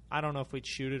it. I don't know if we'd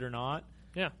shoot it or not.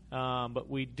 Yeah. But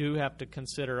we do have to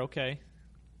consider, okay,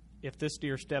 if this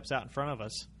deer steps out in front of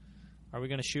us, are we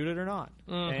going to shoot it or not?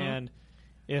 Mm-hmm. And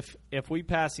if we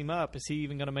pass him up, is he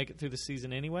even going to make it through the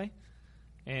season anyway?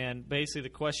 And basically the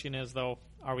question is, though,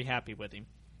 are we happy with him?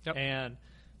 Yep. And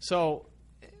so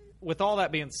with all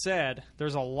that being said,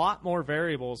 there's a lot more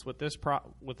variables with this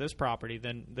property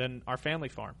than our family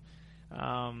farm.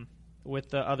 With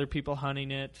the other people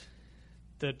hunting it,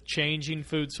 the changing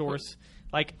food source.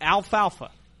 Like alfalfa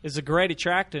is a great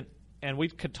attractant, and we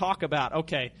could talk about,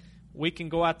 okay, we can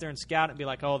go out there and scout it and be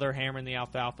like, oh, they're hammering the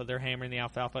alfalfa,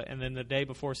 and then the day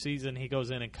before season he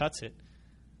goes in and cuts it.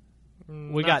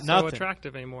 We got nothing. Not so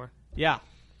attractive anymore. Yeah,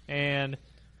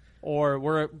 or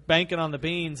we're banking on the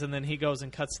beans, and then he goes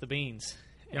and cuts the beans,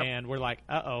 and we're like,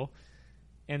 uh-oh.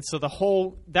 And so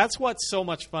that's what's so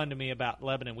much fun to me about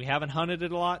Lebanon. We haven't hunted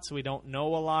it a lot, so we don't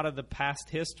know a lot of the past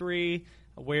history,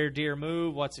 where deer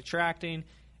move, what's attracting.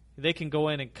 They can go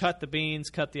in and cut the beans,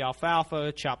 cut the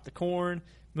alfalfa, chop the corn,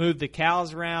 move the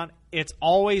cows around. It's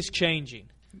always changing.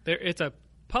 It's a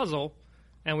puzzle,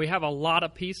 and we have a lot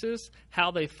of pieces.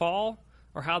 How they fall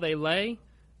or how they lay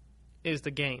is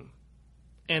the game.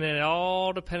 And it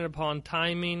all depended upon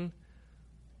timing,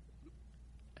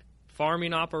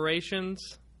 farming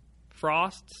operations,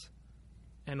 frosts,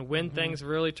 and when things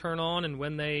really turn on and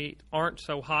when they aren't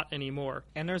so hot anymore.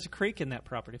 And there's a creek in that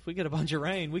property. If we get a bunch of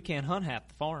rain, we can't hunt half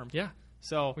the farm. Yeah.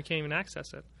 So we can't even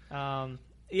access it.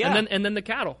 Yeah. And then the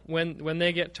cattle, when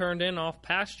they get turned in off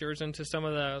pastures into some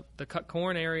of the cut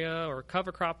corn area or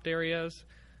cover cropped areas,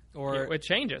 or it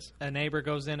changes. A neighbor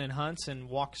goes in and hunts and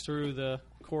walks through the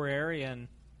core area and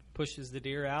pushes the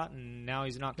deer out, and now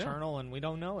he's nocturnal and we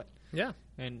don't know it. Yeah.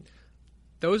 And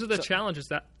those are the challenges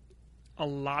that a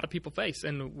lot of people face,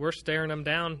 and we're staring them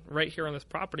down right here on this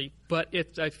property, but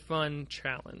it's a fun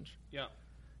challenge. Yeah.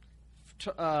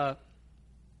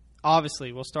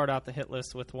 Obviously, we'll start out the hit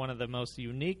list with one of the most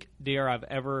unique deer I've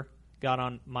ever got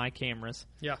on my cameras.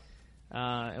 Yeah.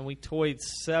 And we toyed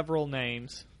several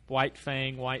names: White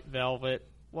Fang, White Velvet.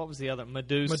 What was the other?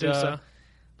 Medusa.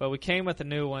 But we came with a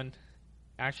new one.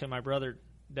 Actually, my brother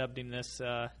dubbed him this.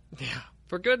 Yeah,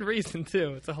 for good reason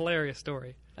too. It's a hilarious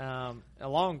story.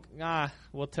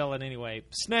 We'll tell it anyway.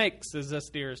 Snakes is this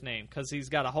deer's name because he's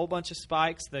got a whole bunch of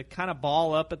spikes that kind of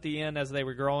ball up at the end as they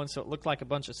were growing, so it looked like a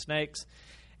bunch of snakes.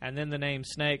 And then the name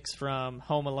Snakes from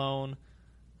Home Alone.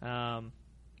 You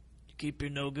keep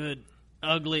your no good,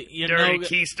 ugly, you dirty no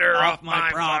keister off my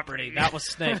property. That was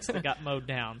Snakes that got mowed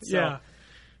down. So, yeah.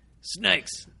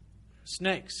 Snakes.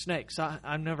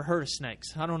 I've never heard of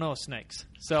snakes. I don't know snakes.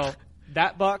 So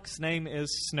that buck's name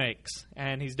is Snakes,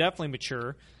 and he's definitely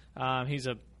mature. He's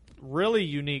a really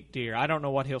unique deer. I don't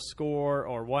know what he'll score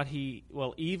or what he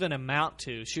will even amount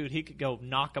to. Shoot, he could go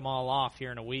knock them all off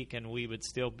here in a week, and we would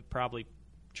still probably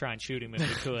try and shoot him if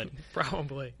we could.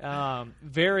 Probably.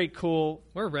 Very cool.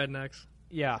 We're rednecks.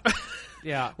 Yeah.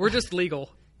 Yeah. We're just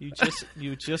legal. You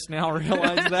just now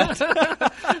realize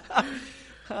that?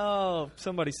 Oh,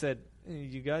 somebody said,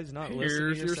 you guys not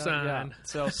listening? Here's your sign. Yeah.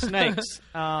 So Snakes.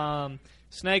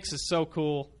 Snakes is so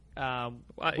cool.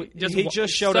 He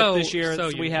just showed up this year.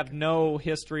 So we have no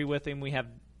history with him. We have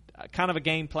kind of a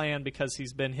game plan because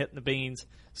he's been hitting the beans.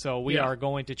 So we are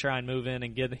going to try and move in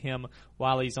and get him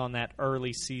while he's on that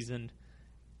early season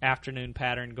afternoon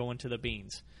pattern going to the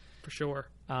beans. For sure.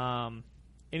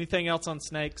 Anything else on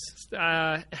Snakes?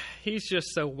 He's just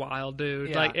so wild, dude.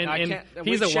 Yeah, like, and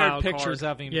he's a shared wild pictures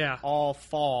card. of him Yeah. all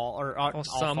fall or all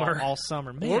summer. All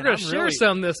summer. Man, we're going to share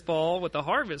some this fall with the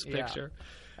harvest picture.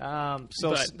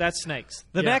 That's Snakes.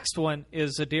 The next one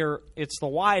is a deer. It's the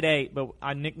Wide 8, but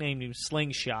I nicknamed him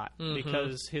Slingshot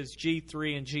because his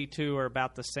G3 and G2 are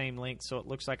about the same length, so it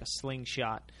looks like a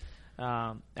slingshot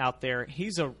out there.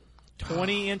 He's a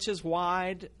 20 inches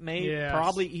wide, maybe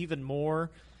probably even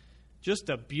more. Just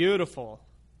a beautiful.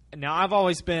 Now, I've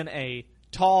always been a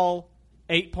tall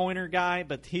 8-pointer guy,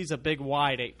 but he's a big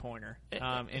wide 8-pointer.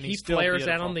 And he still flares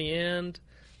beautiful. out on the end.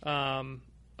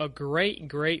 A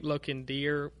great looking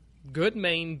deer. Good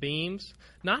main beams.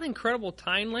 Not incredible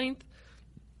tine length,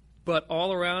 but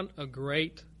all around a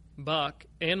great buck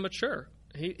and mature.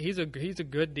 He's a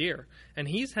good deer, and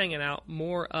he's hanging out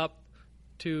more up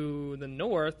to the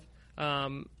north,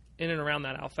 in and around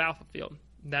that alfalfa field.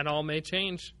 That all may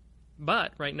change,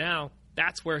 but right now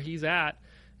that's where he's at,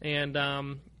 and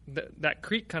that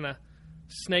creek kind of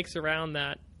snakes around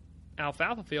that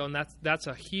alfalfa field, and that's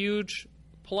a huge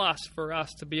plus for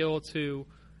us to be able to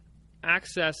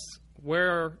access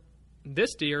where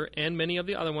this deer and many of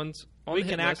the other ones on we the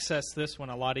can hit list, access this one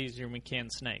a lot easier than we can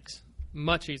Snakes.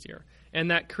 much easier.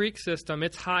 And that creek system,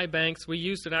 it's high banks. We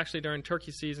used it actually during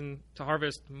turkey season to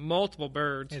harvest multiple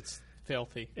birds. It's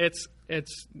filthy. It's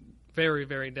very,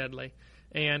 very deadly.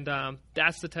 And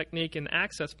that's the technique and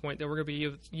access point that we're going to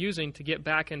be using to get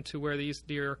back into where these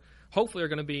deer hopefully are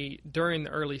going to be during the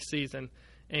early season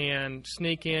and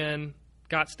sneak in,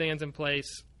 got stands in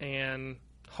place, and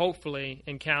hopefully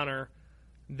encounter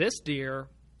this deer,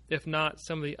 if not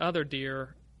some of the other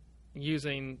deer,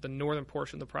 using the northern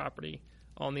portion of the property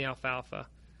on the alfalfa.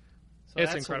 So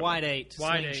it's that's incredible. a Wide 8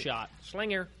 slingshot.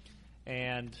 Slinger.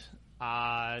 And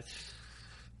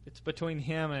it's between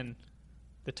him and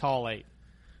the tall 8.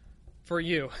 For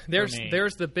you. There's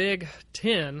the big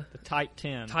 10. The tight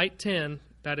 10. Tight 10.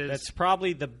 That's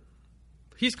probably the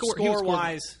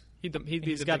score-wise.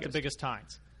 He's got the biggest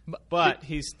tines. But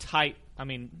he's tight. I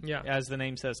mean, as the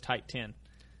name says, tight 10.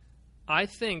 I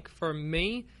think for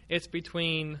me, it's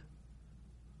between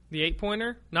the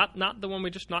 8-pointer, not the one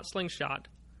not slingshot,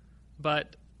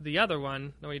 but the other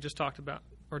one that we just talked about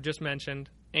or just mentioned,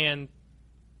 and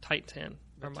tight 10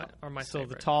 are my so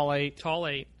favorite. The tall 8. Tall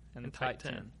 8 and the tight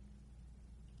tight 10.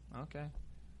 Okay.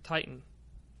 Titan.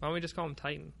 Why don't we just call him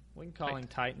Titan? We can call him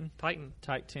Titan. Titan.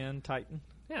 Tight 10, Titan.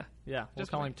 Yeah. Yeah, we'll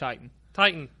call him Titan.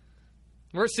 Titan.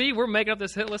 We're making up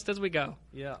this hit list as we go.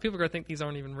 Yeah. People are going to think these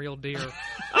aren't even real deer.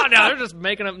 Oh, no, they're just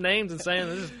making up names and saying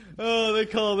this is they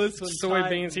call this one soybeans.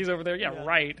 Titan. He's over there. Yeah,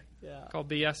 right. Yeah. Call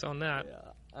BS on that.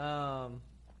 Yeah.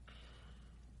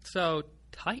 So,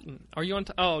 Titan. Are you on?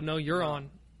 Oh, no, you're on.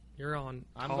 You're on.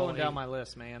 I'm going down my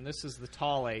list, man. This is the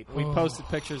tall 8. We posted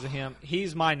pictures of him.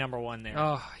 He's my number 1 there.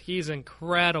 Oh, he's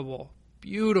incredible.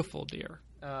 Beautiful deer.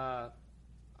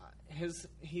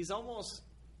 He's almost,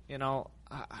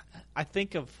 I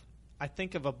think of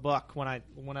a buck when I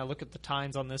look at the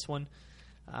tines on this one.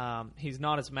 He's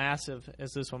not as massive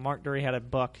as this one. Mark Dury had a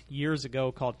buck years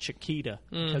ago called Chiquita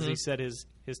because he said his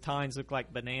tines look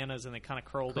like bananas and they kind of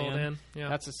curled in. Yeah.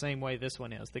 That's the same way this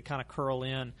one is. They kind of curl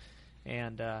in,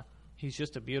 and he's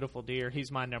just a beautiful deer.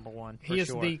 He's my number one for He is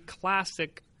sure. the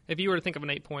classic. If you were to think of an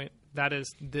 8-point, that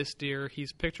is this deer.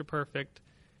 He's picture perfect.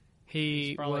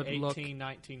 He's probably would 18,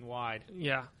 19 wide.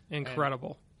 Yeah,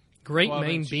 incredible. Great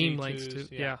main 12-inch beam G2s, lengths too.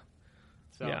 Yeah.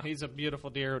 So he's a beautiful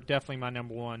deer. Definitely my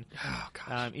number one. Oh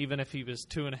gosh. Even if he was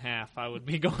 2.5, I would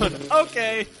be going,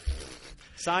 okay,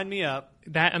 sign me up.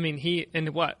 That, I mean, he's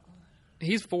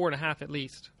 4.5 at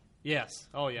least. Yes.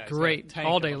 Oh, yeah. He's Great. got a tank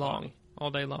All of day a long. body.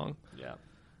 All day long. Yeah.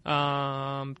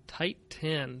 Tight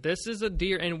 10. This is a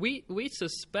deer, and we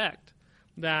suspect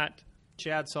that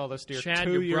Chad saw this deer Chad,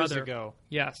 2 your years brother, ago.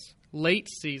 Yes, late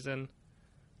season.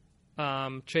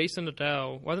 Chasing the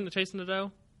doe. Wasn't it chasing the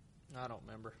doe? I don't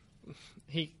remember.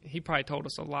 He probably told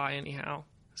us a lie anyhow.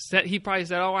 He probably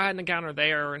said, "Oh, I had an encounter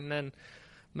there," and then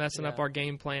messing up our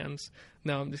game plans.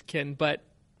 No, I'm just kidding. But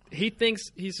he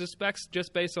suspects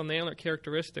just based on the antler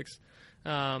characteristics.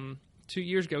 2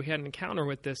 years ago, he had an encounter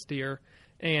with this deer,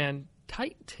 and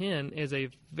tight 10 is a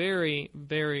very,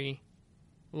 very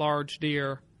large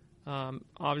deer.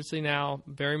 Obviously now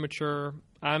very mature.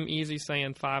 I'm easy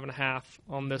saying 5.5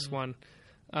 on this one.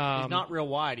 He's not real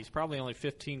wide. He's probably only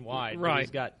 15 wide. Right. But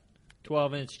he's got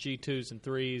 12-inch G2s and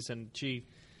 3s, and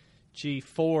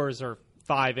G4s are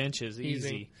 5 inches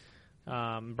easy.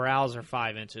 Brows are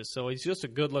 5 inches. So he's just a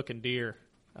good-looking deer.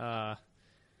 I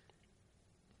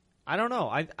don't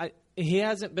know. He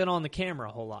hasn't been on the camera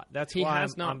a whole lot. That's why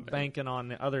I'm banking on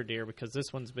the other deer, because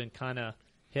this one's been kind of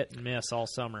hit and miss all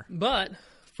summer. But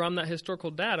from that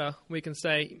historical data, we can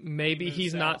say maybe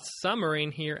he's not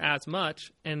summering here as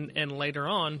much, and later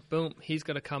on, boom, he's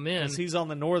going to come in. Because he's on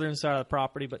the northern side of the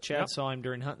property, but Chad saw him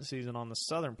during hunting season on the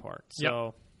southern part.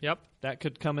 So that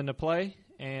could come into play,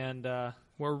 and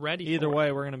we're ready. Either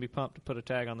way, we're going to be pumped to put a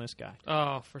tag on this guy.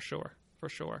 Oh, for sure. For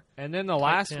sure. And then the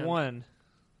last one,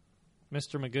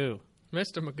 Mr. Magoo.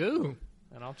 Mr. Magoo.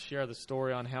 And I'll share the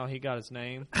story on how he got his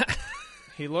name.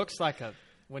 He looks like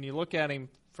when you look at him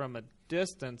from a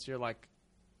distance, you're like,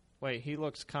 wait, he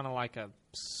looks kind of like a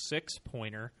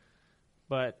 6-pointer,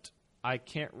 but I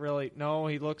can't really. No,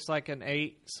 he looks like an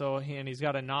 8. And he's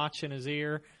got a notch in his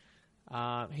ear.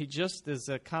 He just is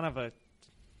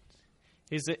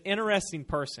he's an interesting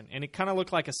person, and he kind of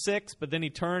looked like a 6, but then he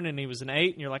turned and he was an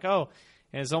 8, and you're like, oh,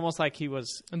 and it's almost like he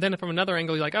was. And then from another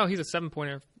angle, you're like, oh, he's a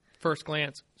 7-pointer first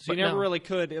glance. So you never really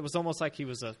could. It was almost like he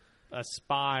was a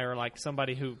spy, or like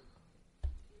somebody who.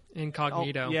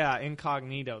 Incognito. Oh, yeah,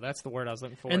 incognito. That's the word I was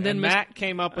looking for. And then Matt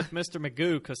came up with Mr.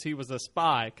 Magoo because he was a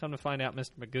spy. Come to find out,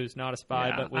 Mr. Magoo's not a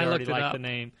spy, but we already like the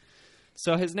name.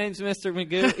 So his name's Mr.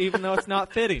 Magoo, even though it's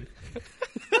not fitting.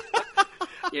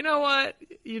 You know what?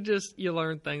 You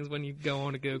learn things when you go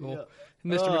on to Google.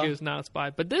 Yeah. Mr. Magoo's not a spy,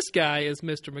 but this guy is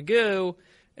Mr. Magoo,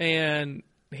 and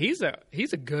he's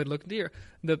a good looking deer.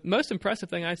 The most impressive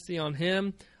thing I see on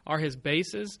him are his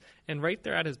bases, and right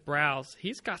there at his brows,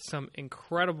 he's got some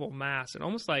incredible mass. It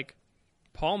almost like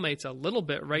palmates a little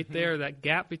bit right there, that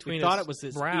gap between his thought it was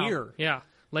his brow. ear. Yeah,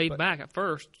 laid back at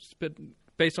first, but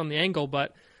based on the angle,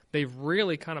 but they've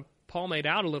really kind of palmate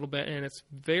out a little bit, and it's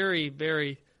very,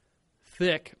 very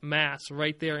thick mass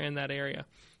right there in that area.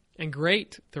 And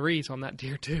great 3s on that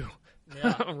deer, too.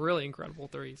 Yeah. Really incredible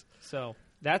 3s. So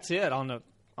that's it on the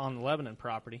Lebanon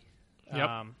property. Yep.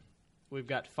 We've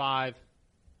got five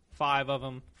of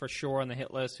them for sure on the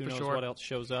hit list. Who knows what else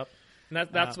shows up? And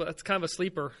that's kind of a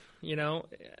sleeper, you know.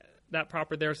 That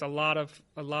property, there's a lot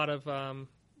of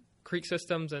creek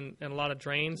systems and a lot of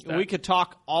drains. We could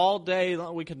talk all day.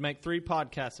 We could make 3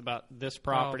 podcasts about this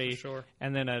property. Oh, for sure.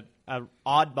 And then a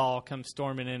oddball comes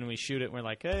storming in and we shoot it. And we're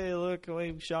like, hey, look,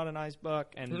 we shot a nice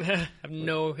buck. And have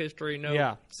no history, no.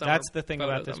 Yeah, that's the thing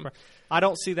about this. I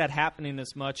don't see that happening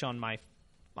as much on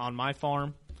my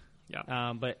farm.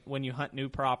 Yeah. But when you hunt new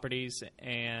properties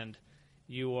and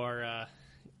you are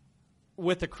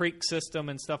with the creek system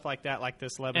and stuff like that, like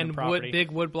this Lebanon property. And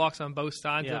big wood blocks on both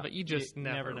sides of it, you just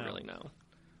never really know.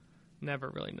 Never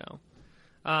really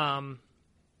know.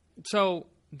 So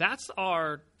that's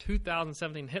our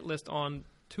 2017 hit list on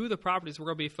 2 of the properties we're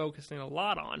going to be focusing a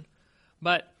lot on.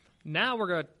 But now we're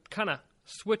going to kind of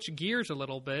switch gears a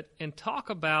little bit and talk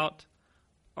about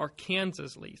our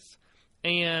Kansas lease.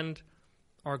 And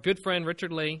our good friend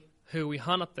Richard Lee, who we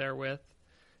hunt up there with.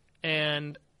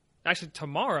 And actually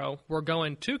tomorrow we're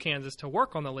going to Kansas to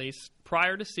work on the lease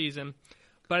prior to season.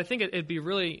 But I think it'd be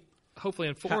really, hopefully,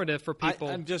 informative for people.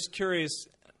 I'm just curious.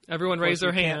 Everyone raise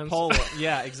their hands.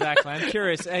 Yeah, exactly. I'm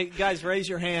curious. Hey, guys, raise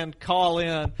your hand. Call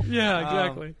in. Yeah,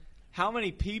 exactly. How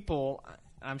many people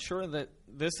I'm sure that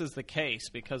this is the case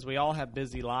because we all have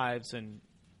busy lives and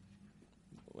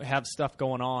have stuff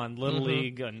going on, Little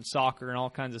League and soccer and all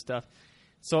kinds of stuff.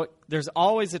 So there's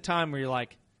always a time where you're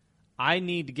like, I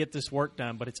need to get this work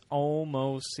done, but it's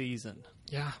almost season.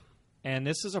 Yeah. And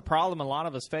this is a problem a lot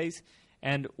of us face.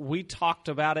 And we talked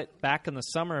about it back in the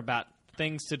summer about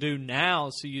things to do now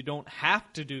so you don't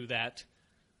have to do that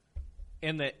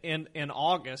in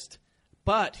August.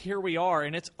 But here we are,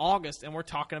 and it's August, and we're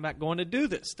talking about going to do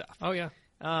this stuff. Oh, yeah.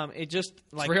 It just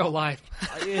like it's real life.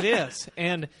 It is.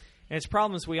 And it's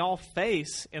problems we all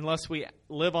face unless we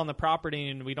live on the property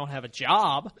and we don't have a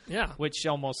job, Yeah. which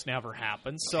almost never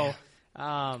happens. So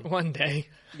one day.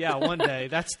 yeah, one day.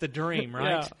 That's the dream,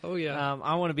 right? Yeah. Oh, yeah.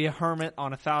 I want to be a hermit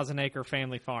on a 1,000-acre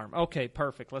family farm. Okay,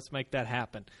 perfect. Let's make that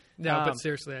happen. No, but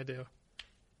seriously, I do.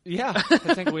 Yeah, I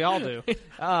think we all do.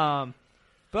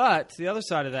 But the other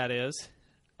side of that is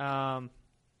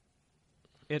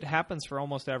it happens for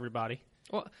almost everybody.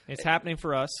 Well, It's happening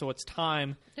for us, so it's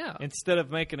time. Yeah. Instead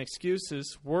of making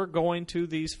excuses, we're going to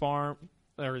this farm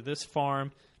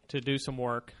to do some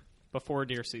work before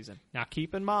deer season. Now,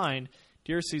 keep in mind,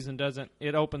 deer season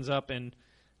it opens up in,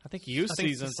 I think youth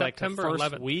season's like the September first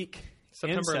 11th. week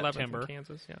September in 11th September. in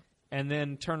Kansas, yeah. And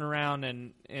then turn around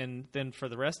and then for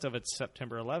the rest of it's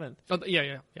September 11th. Oh,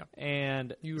 yeah.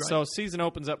 And You're right. so season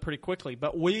opens up pretty quickly,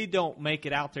 but we don't make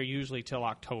it out there usually till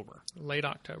October. Late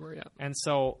October, yeah. And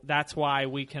so that's why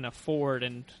we can afford,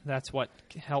 and that's what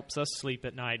helps us sleep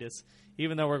at night is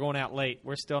even though we're going out late,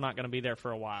 we're still not going to be there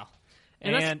for a while.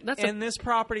 And And this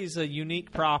property is a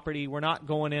unique property. We're not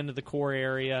going into the core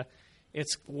area.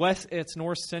 It's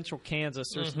north central Kansas.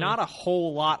 There's not a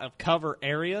whole lot of cover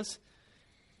areas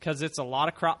because it's a lot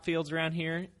of crop fields around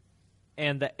here.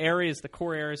 And the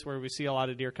core areas where we see a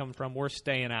lot of deer coming from, we're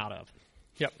staying out of.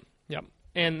 Yep.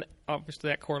 And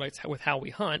obviously that correlates with how we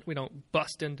hunt. We don't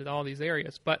bust into all these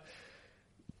areas. But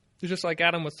just like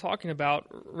Adam was talking about,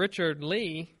 Richard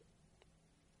Lee,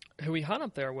 who we hunt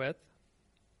up there with,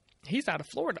 he's out of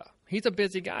Florida. He's a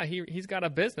busy guy. He's got a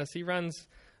business. He runs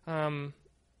home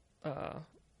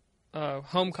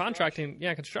contracting,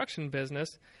 construction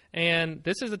business. And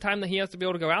this is the time that he has to be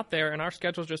able to go out there, and our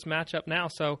schedules just match up now.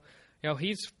 So,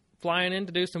 he's flying in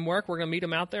to do some work. We're going to meet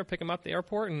him out there, pick him up at the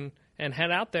airport, and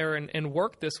head out there and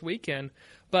work this weekend.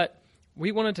 But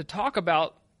we wanted to talk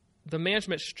about the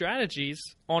management strategies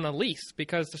on a lease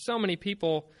because there's so many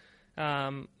people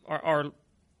are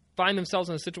find themselves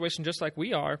in a situation just like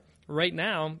we are right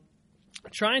now,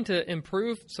 trying to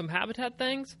improve some habitat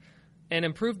things and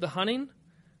improve the hunting.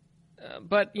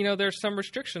 But, there's some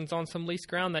restrictions on some leased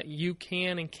ground that you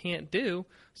can and can't do.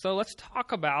 So let's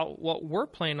talk about what we're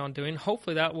planning on doing.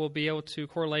 Hopefully that will be able to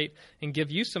correlate and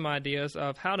give you some ideas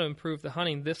of how to improve the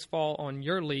hunting this fall on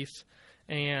your lease.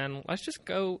 And let's just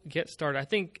go get started. I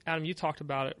think, Adam, you talked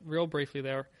about it real briefly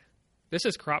there. This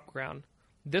is crop ground.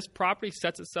 This property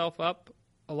sets itself up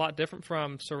a lot different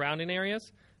from surrounding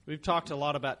areas. We've talked a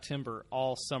lot about timber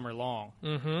all summer long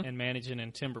and managing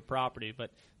in timber property,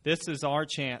 but this is our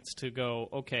chance to go,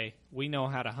 okay, we know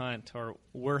how to hunt, or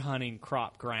we're hunting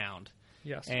crop ground.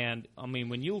 Yes. And,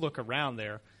 when you look around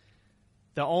there,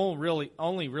 the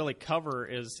only really cover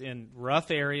is in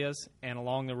rough areas and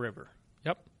along the river.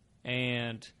 Yep.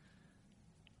 And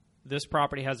this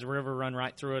property has a river run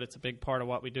right through it. It's a big part of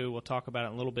what we do. We'll talk about it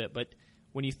in a little bit. But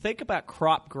when you think about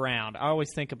crop ground, I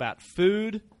always think about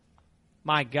food.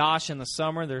 My gosh, in the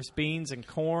summer, there's beans and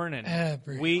corn and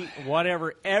wheat,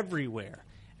 whatever, everywhere.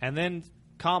 And then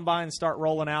combines start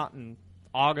rolling out in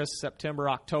August, September,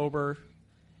 October,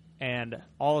 and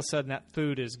all of a sudden that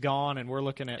food is gone, and we're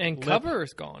looking at cover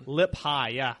is gone. Lip high,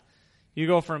 yeah.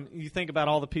 You think about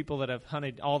all the people that have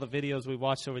hunted, all the videos we've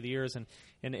watched over the years, and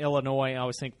in Illinois, I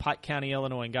always think Pike County,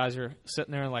 Illinois, and guys are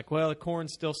sitting there and like, well, the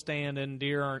corn's still standing,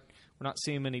 we're not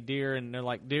seeing many deer, and they're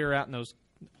like deer out in those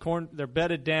corn, they're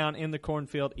bedded down in the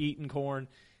cornfield eating corn,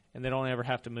 and they don't ever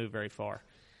have to move very far.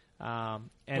 And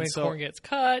when so corn gets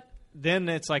cut, then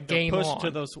it's like they're game pushed on.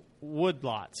 to those wood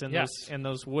lots and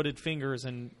those wooded fingers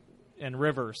and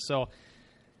rivers. So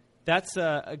that's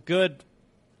a good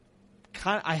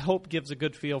I hope gives a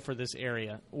good feel for this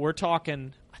area. We're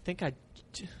talking, I think I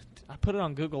put it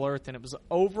on Google Earth, and it was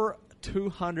over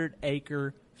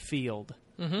 200-acre field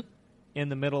in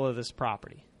the middle of this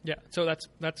property. Yeah, so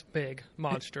that's big,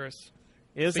 monstrous.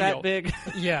 Is field. that big?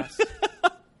 Yes.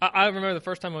 I remember the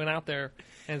first time I went out there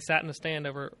and sat in the stand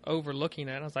overlooking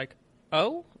it, and I was like,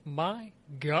 oh my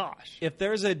gosh. If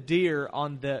there's a deer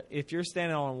if you're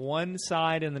standing on one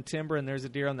side in the timber and there's a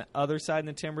deer on the other side in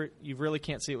the timber, you really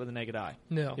can't see it with the naked eye.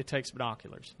 No. It takes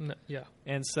binoculars. No, yeah.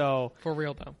 And so For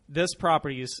real, though. this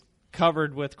property is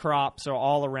covered with crops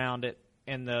all around it,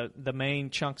 and the main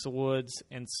chunks of woods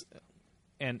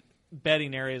and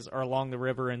bedding areas are along the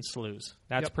river and sloughs.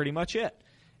 That's pretty much it.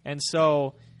 And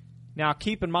so now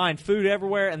keep in mind, food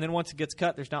everywhere, and then once it gets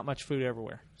cut, there's not much food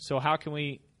everywhere. So how can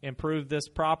we improve this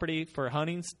property for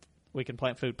hunting? We can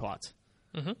plant food plots.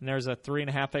 Mm-hmm. And there's a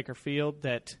 3.5 acre field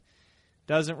that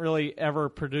doesn't really ever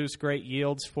produce great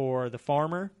yields for the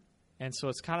farmer, and so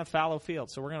it's kind of fallow field.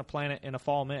 So we're going to plant it in a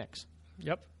fall mix.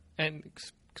 Yep. And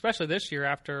especially this year,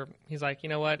 after he's like, you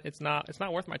know what, it's not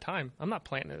worth my time. I'm not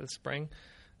planting it this spring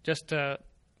just to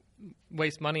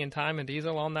waste money and time and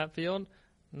diesel on that field.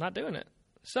 I'm not doing it.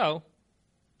 So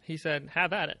he said,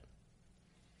 have at it.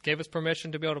 Gave us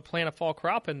permission to be able to plant a fall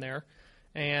crop in there,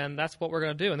 and that's what we're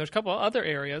going to do. And there's a couple of other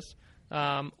areas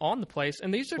on the place,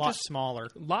 and these are lot just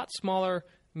smaller,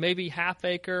 maybe half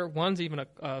acre. One's even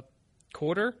a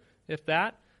quarter, if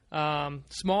that.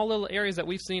 Small little areas that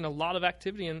we've seen a lot of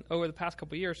activity in over the past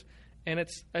couple of years, and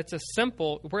it's a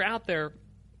simple. We're out there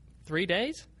 3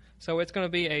 days, so it's going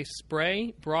to be a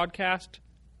spray, broadcast,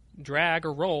 drag,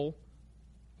 or roll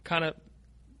kind of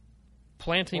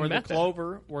planting or method. The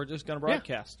clover, we're just going to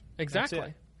broadcast. Yeah, exactly.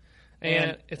 That's it.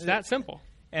 And it's that simple.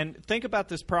 And think about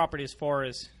this property as far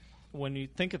as when you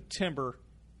think of timber,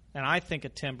 and I think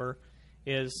of timber,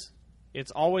 is it's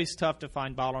always tough to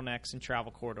find bottlenecks and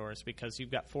travel corridors because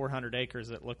you've got 400 acres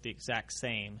that look the exact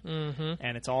same,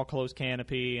 and it's all closed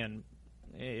canopy, and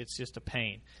it's just a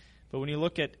pain. But when you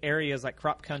look at areas like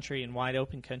crop country and wide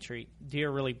open country,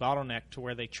 deer really bottleneck to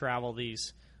where they travel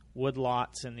these wood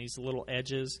lots and these little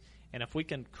edges. And if we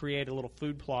can create a little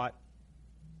food plot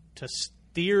to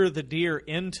steer the deer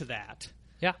into that,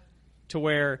 to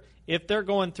where if they're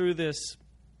going through this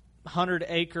 100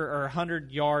 acre or 100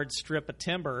 yard strip of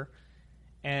timber,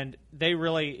 and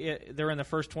they're in the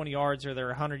first 20 yards or they're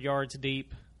 100 yards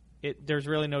deep, there's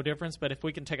really no difference. But if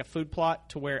we can take a food plot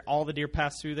to where all the deer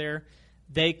pass through there,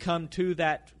 they come to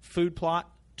that food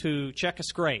plot to check a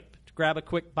scrape, to grab a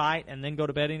quick bite, and then go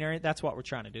to bedding area. That's what we're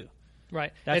trying to do.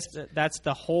 Right. That's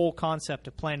the whole concept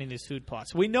of planting these food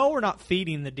plots. We know we're not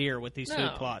feeding the deer with these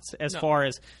food plots as far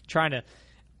as trying to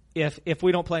if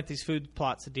we don't plant these food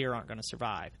plots, the deer aren't going to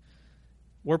survive.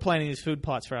 We're planting these food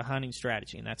plots for a hunting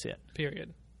strategy, and that's it.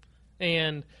 Period.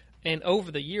 And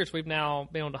over the years, we've now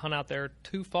been able to hunt out there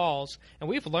 2 falls, and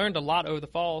we've learned a lot over the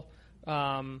fall,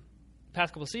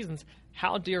 past couple of seasons,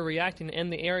 how deer are reacting in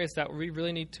the areas that we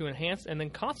really need to enhance and then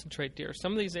concentrate deer.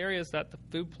 Some of these areas that the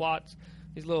food plots,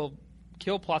 these little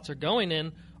kill plots are going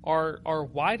in are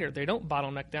wider. They don't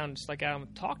bottleneck down, just like Adam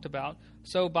talked about.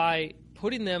 So by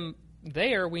putting them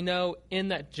there, we know in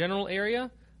that general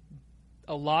area,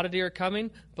 a lot of deer are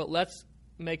coming, but let's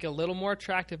make it a little more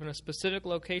attractive in a specific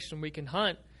location we can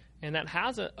hunt, and that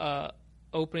has a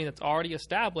opening that's already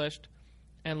established,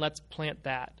 and let's plant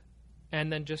that,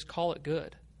 and then just call it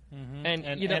good. Mm-hmm.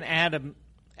 And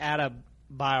add a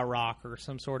bio-rock or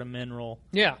some sort of mineral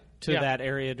to that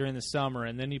area during the summer,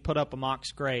 and then you put up a mock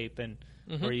scrape, and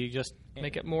or you just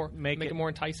make it more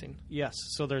enticing. Yes,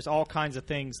 so there's all kinds of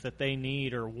things that they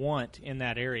need or want in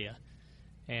that area,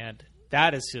 and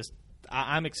that is just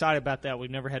I'm excited about that.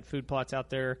 We've never had food plots out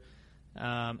there,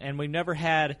 and we've never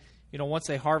had. Once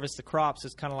they harvest the crops,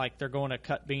 it's kind of like they're going to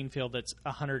cut bean field that's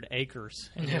 100 acres,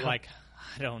 and you're like,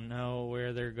 I don't know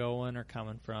where they're going or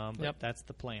coming from, but that's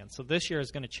the plan. So this year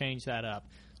is going to change that up.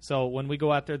 So when we go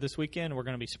out there this weekend, we're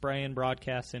going to be spraying,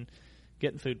 broadcasting,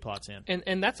 getting food plots in.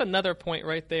 And that's another point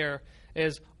right there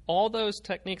is all those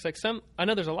techniques. Like I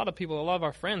know there's a lot of people, a lot of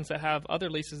our friends that have other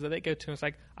leases that they go to. And it's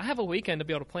like, I have a weekend to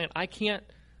be able to plant. I can't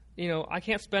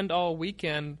spend all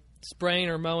weekend spraying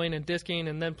or mowing and disking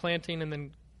and then planting and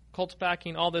then cults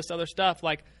packing, all this other stuff.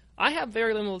 Like, I have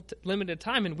very limited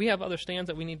time, and we have other stands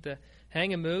that we need to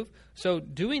hang and move. So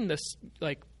doing this,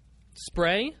 like,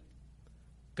 spray,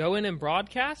 go in and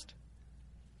broadcast,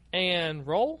 and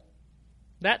roll,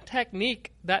 that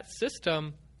technique, that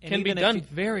system can be done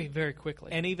very, very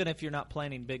quickly. And even if you're not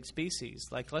planting big species,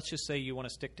 like let's just say you want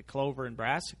to stick to clover and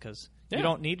brassicas, you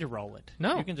don't need to roll it.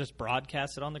 No. You can just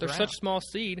broadcast it on the ground. They're such small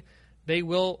seed, they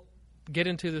will get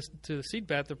into the seed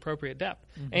bed at the appropriate depth.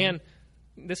 Mm-hmm. And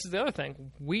this is the other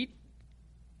thing.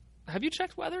 Have you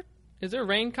checked weather? Is there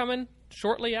rain coming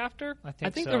shortly after? I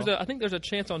think so. I think there's a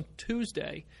chance on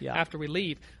Tuesday after we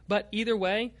leave. But either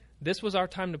way, this was our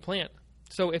time to plant.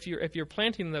 So if you're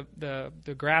planting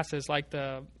the grasses like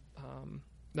the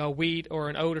wheat or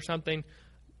an oat or something,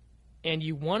 and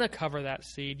you want to cover that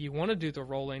seed, you want to do the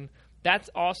rolling, that's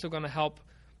also going to help.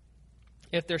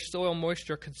 If there's soil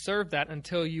moisture, conserve that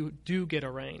until you do get a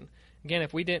rain. Again,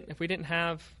 if we didn't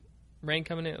have rain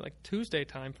coming in at like Tuesday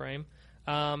time frame,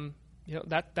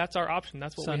 that's our option.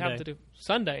 That's what Sunday. we have to do.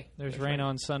 Sunday. There's rain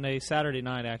on Sunday, Saturday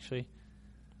night actually.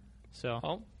 So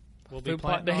we'll be food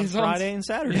plot planting on days Friday and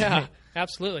Saturday. Yeah,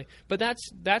 absolutely. But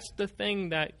that's the thing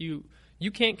that you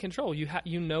can't control.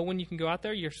 You know when you can go out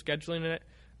there. You're scheduling it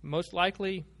most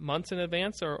likely months in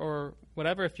advance or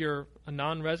whatever. If you're a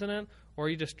non-resident or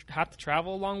you just have to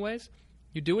travel a long ways,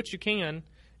 you do what you can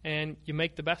and you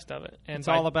make the best of it. And it's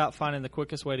all about finding the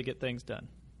quickest way to get things done.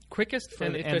 Quickest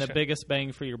and efficient. And the biggest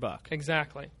bang for your buck.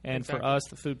 Exactly. And for us,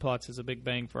 the food plots is a big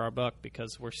bang for our buck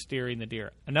because we're steering the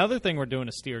deer. Another thing we're doing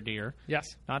is steer deer. Yes.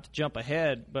 Not to jump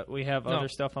ahead, but we have other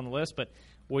stuff on the list. But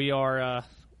we are,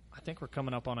 I think we're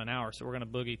coming up on an hour, so we're going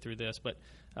to boogie through this. But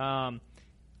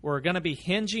we're going to be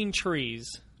hinging trees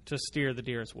to steer the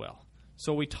deer as well.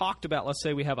 So we talked about, let's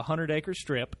say we have a 100-acre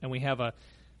strip, and we have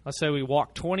let's say we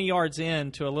walk 20 yards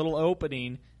in to a little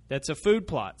opening that's a food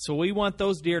plot. So we want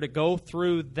those deer to go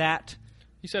through that.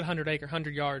 You said 100-acre,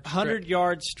 100-yard strip.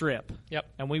 100-yard strip. Yep.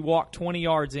 And we walk 20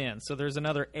 yards in. So there's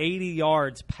another 80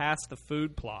 yards past the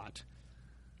food plot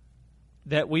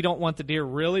that we don't want the deer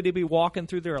really to be walking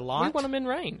through there a lot. We want them in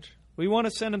range. We want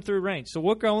to send them through range. So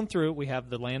we're going through. We have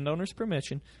the landowner's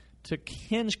permission to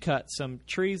hinge cut some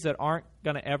trees that aren't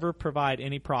going to ever provide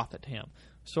any profit to him.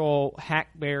 So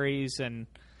hackberries and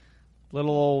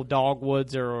little old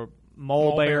dogwoods or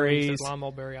mulberries. There's a lot of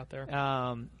mulberry out there.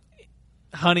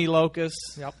 Honey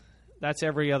locusts. Yep. That's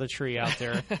every other tree out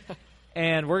there.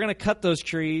 And we're going to cut those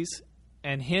trees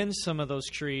and hinge some of those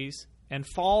trees and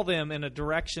fall them in a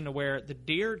direction to where the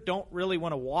deer don't really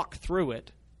want to walk through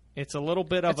it. It's a little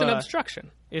bit of an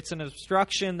obstruction. It's an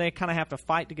obstruction. They kind of have to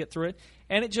fight to get through it.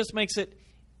 And it just makes it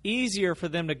easier for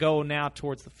them to go now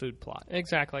towards the food plot.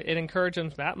 Exactly. It encourages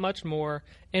them that much more.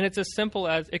 And it's as simple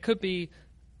as it could be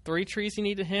 3 trees you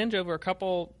need to hinge over a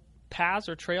couple paths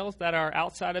or trails that are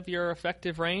outside of your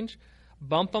effective range.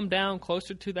 Bump them down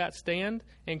closer to that stand.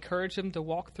 Encourage them to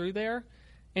walk through there.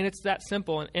 And it's that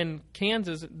simple. In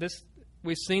Kansas,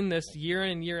 we've seen this year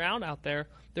in and year out there.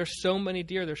 There's so many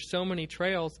deer. There's so many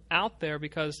trails out there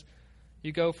because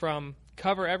you go from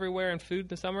cover everywhere and food in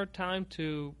the summertime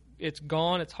to it's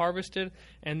gone, it's harvested,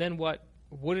 and then what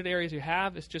wooded areas you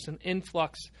have is just an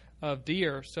influx of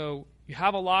deer. So you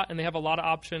have a lot, and they have a lot of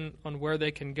option on where they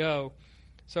can go.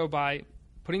 So by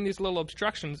putting these little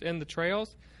obstructions in the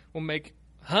trails will make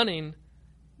hunting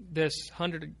this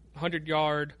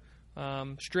 100-yard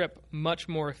strip much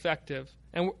more effective.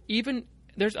 And even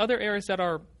there's other areas that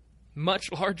are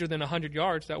much larger than 100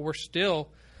 yards that we're still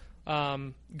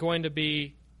going to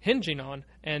be hinging on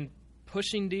and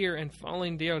pushing deer and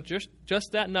following deer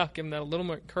just that enough, give them that a little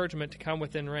more encouragement to come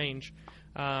within range.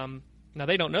 Now,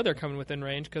 they don't know they're coming within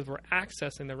range because we're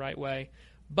accessing the right way,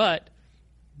 but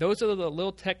those are the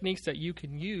little techniques that you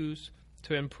can use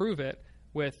to improve it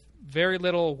with very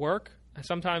little work.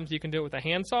 Sometimes you can do it with a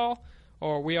handsaw,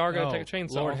 or we are going to take a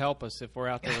chainsaw. Lord help us if we're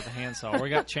out there with a handsaw. We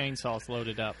got chainsaws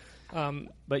loaded up.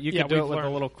 But you can do it with a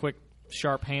little quick,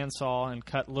 sharp handsaw and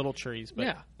cut little trees.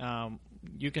 But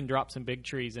you can drop some big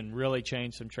trees and really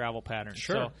change some travel patterns.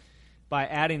 Sure. So by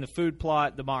adding the food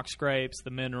plot, the mock scrapes, the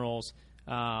minerals,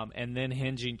 and then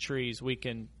hinging trees, we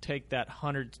can take that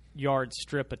 100-yard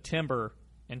strip of timber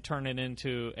and turn it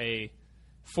into a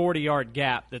 40-yard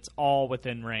gap that's all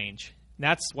within range. And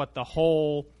that's what the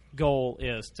whole goal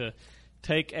is, to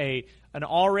take an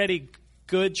already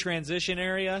good transition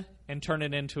area and turn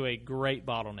it into a great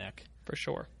bottleneck. For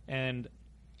sure. And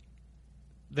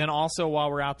then also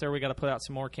while we're out there, we got to put out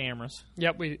some more cameras.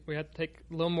 Yep, we have to take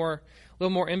a little more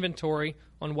inventory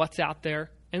on what's out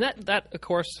there. And that of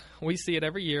course, we see it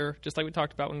every year, just like we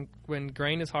talked about when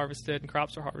grain is harvested and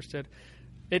crops are harvested.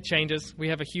 It changes. We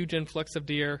have a huge influx of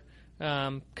deer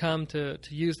come to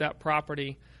use that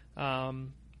property.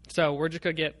 So we're just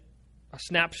going to get a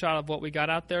snapshot of what we got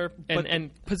out there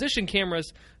and position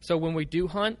cameras. So when we do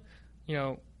hunt,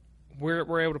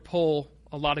 we're able to pull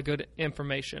a lot of good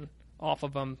information off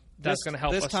of them. That's going to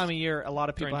help us. This time of year, a lot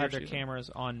of people have their cameras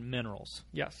on minerals.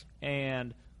 Yes.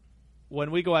 And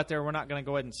when we go out there, we're not going to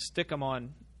go ahead and stick them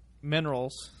on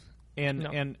minerals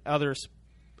in other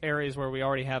areas where we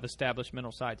already have established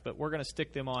mineral sites, but we're going to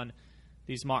stick them on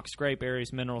these mock scrape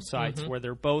areas, mineral sites, where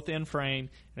they're both in frame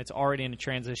and it's already in a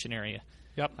transition area.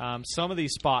 Yep. Some of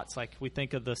these spots, like we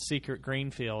think of the secret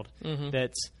greenfield,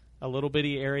 that's a little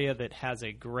bitty area that has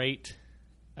a great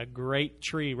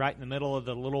tree right in the middle of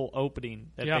the little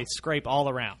opening that they scrape all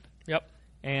around. Yep.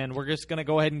 And we're just going to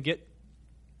go ahead and get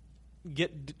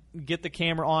the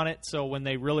camera on it, so when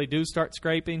they really do start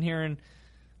scraping here in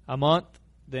a month,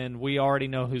 then we already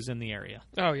know who's in the area.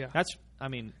 Oh yeah.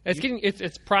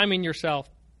 It's priming yourself,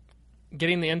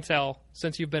 getting the intel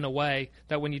since you've been away,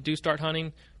 that when you do start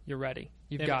hunting, you're ready.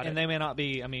 You've got it. And they may not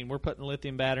be. I mean, we're putting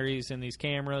lithium batteries in these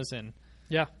cameras, and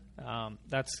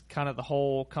That's kind of the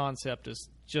whole concept is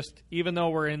just even though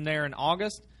we're in there in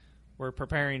August, we're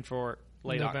preparing for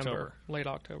late October. Late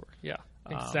October, yeah,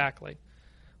 exactly.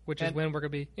 Which is when we're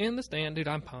going to be in the stand. Dude,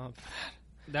 I'm pumped.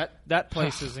 That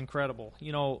place is incredible.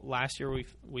 You know, last year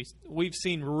we've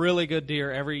seen really good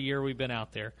deer every year we've been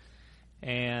out there.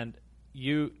 And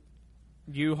you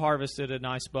harvested a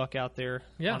nice buck out there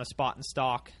on a spot and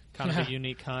stalk, kind of a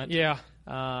unique hunt. Yeah.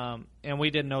 And we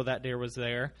didn't know that deer was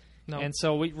there. No. And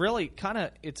so we really kind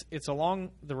of it's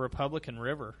along the Republican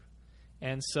River.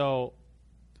 And so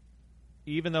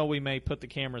even though we may put the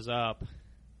cameras up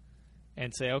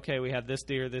and say, okay, we have this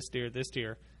deer, this deer, this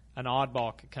deer, an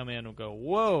oddball could come in and go,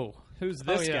 whoa, who's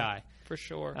this guy? For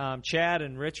sure. Chad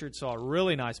and Richard saw a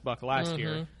really nice buck last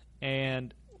year.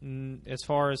 And as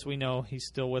far as we know, he's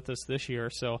still with us this year.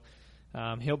 So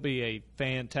he'll be a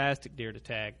fantastic deer to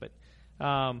tag. But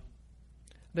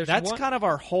that's kind of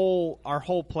our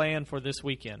whole plan for this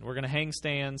weekend. We're going to hang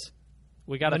stands.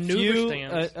 We got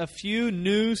a few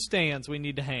new stands we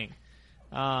need to hang.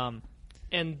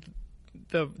 And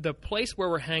the place where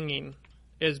we're hanging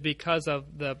is because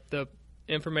of the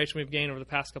information we've gained over the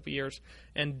past couple of years.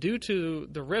 And due to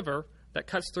the river that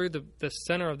cuts through the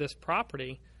center of this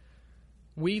property,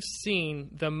 we've seen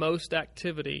the most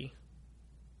activity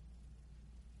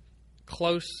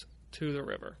close to the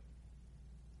river.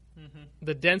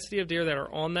 The density of deer that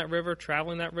are on that river,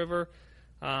 traveling that river,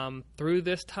 through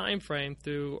this time frame,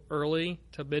 through early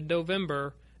to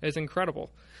mid-November, is incredible.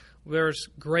 There's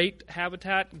great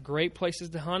habitat, great places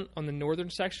to hunt on the northern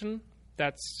section.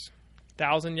 That's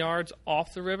 1,000 yards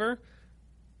off the river.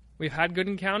 We've had good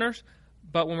encounters,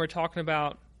 but when we're talking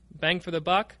about bang for the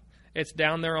buck, it's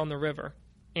down there on the river.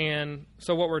 And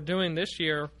so what we're doing this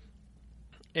year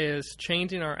is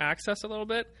changing our access a little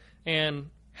bit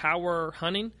and how we're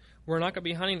hunting. We're not going to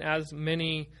be hunting as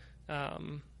many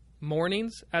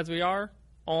mornings as we are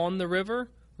on the river.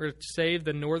 We're going to save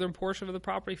the northern portion of the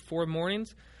property for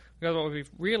mornings. Because what we've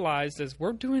realized is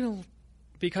we're doing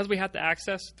because we have to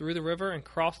access through the river and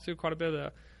cross through quite a bit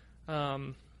of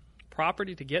the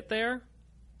property to get there,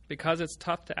 because it's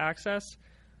tough to access,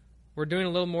 we're doing a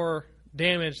little more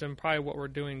damage than probably what we're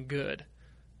doing good.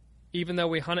 Even though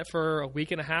we hunt it for a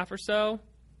week and a half or so,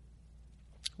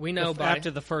 we know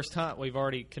after the first hunt, we've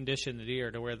already conditioned the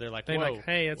deer to where they're like, whoa,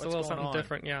 hey, it's a little something on?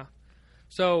 Different, yeah.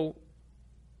 So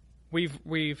we've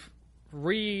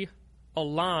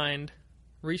realigned,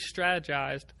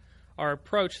 re-strategized our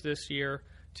approach this year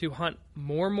to hunt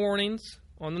more mornings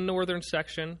on the northern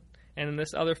section and in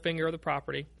this other finger of the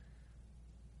property,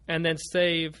 and then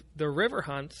save the river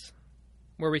hunts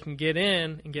where we can get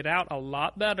in and get out a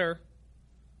lot better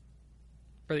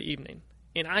for the evening.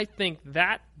 And I think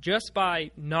that just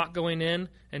by not going in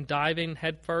and diving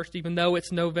head first, even though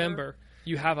it's November,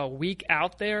 you have a week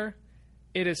out there,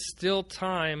 it is still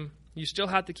time. You still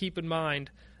have to keep in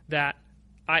mind that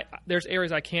there's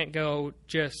areas I can't go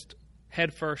just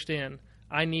head first in.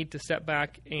 I need to step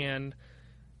back and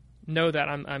know that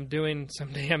I'm doing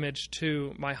some damage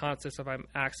to my hunts if I'm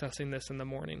accessing this in the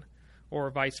morning,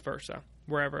 or vice versa,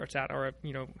 wherever it's at, or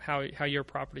how your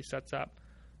property sets up.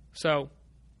 So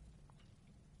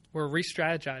we're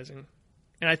re-strategizing,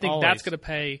 and I think that's going to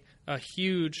pay a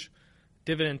huge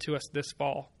dividend to us this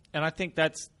fall. And I think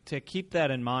that's to keep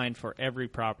that in mind for every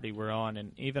property we're on,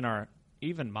 and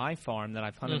even my farm that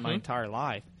I've hunted my entire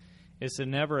life, is to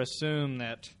never assume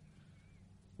that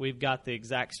we've got the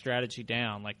exact strategy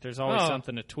down. Like, there's always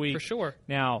something to tweak. For sure.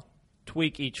 Now,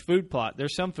 tweak each food plot.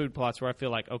 There's some food plots where I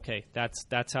feel like, okay, that's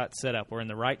how it's set up. We're in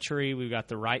the right tree. We've got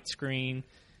the right screen.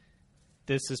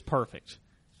 This is perfect.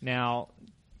 Now,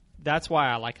 that's why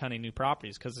I like hunting new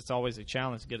properties, because it's always a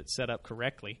challenge to get it set up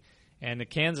correctly. And the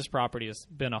Kansas property has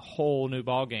been a whole new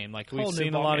ball game. Like, we've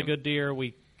seen a lot of good deer.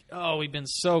 We've been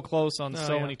so close on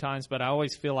many times, but I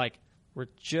always feel like we're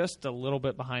just a little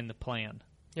bit behind the plan.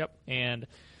 Yep. And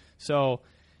so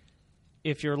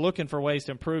if you're looking for ways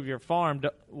to improve your farm,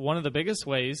 one of the biggest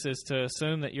ways is to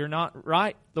assume that you're not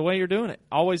right the way you're doing it.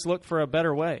 Always look for a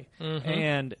better way.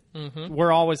 And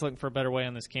we're always looking for a better way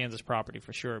on this Kansas property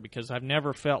for sure, because I've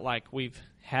never felt like we've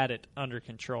had it under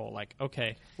control. Like,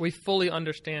 okay, we fully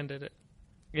understand it.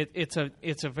 It's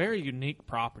a very unique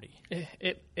property.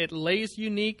 It lays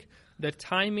unique. The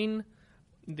timing,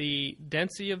 the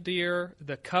density of deer,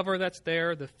 the cover that's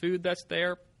there, the food that's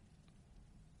there.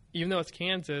 Even though it's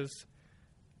Kansas,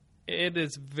 it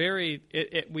is very.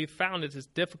 We found it is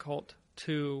difficult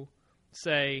to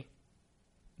say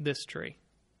this tree.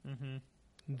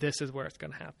 This is where it's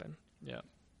going to happen. Yeah.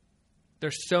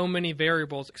 There's so many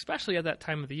variables, especially at that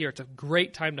time of the year. It's a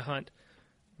great time to hunt.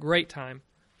 Great time.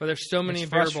 But there's so many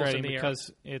it's variables in frustrating the air.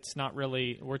 because it's not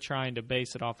really. We're trying to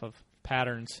base it off of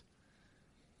patterns,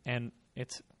 and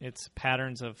it's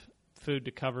patterns of food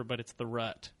to cover, but it's the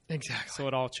rut. Exactly. So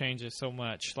it all changes so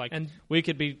much. Like And- we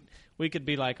could be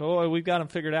like, oh, we've got them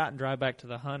figured out, and drive back to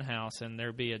the hunt house, and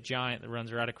there'd be a giant that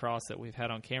runs right across that we've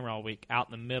had on camera all week out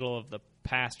in the middle of the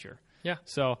pasture. Yeah.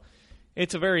 So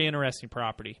it's a very interesting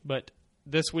property, but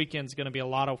this weekend's going to be a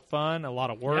lot of fun, a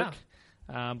lot of work,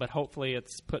 but hopefully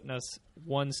it's putting us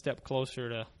one step closer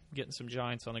to getting some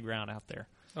giants on the ground out there.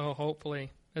 Oh,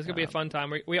 hopefully. It's going to be a fun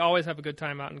time. We always have a good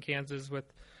time out in Kansas with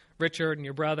Richard and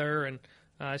your brother, and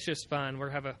it's just fun. We're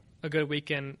going to have a good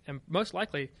weekend, and most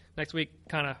likely next week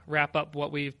kind of wrap up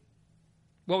what we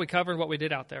covered, what we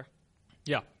did out there.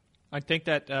 Yeah. I think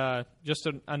that just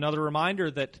another reminder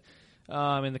that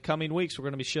in the coming weeks we're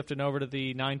going to be shifting over to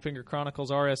the Nine Finger Chronicles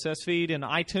RSS feed in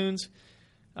iTunes.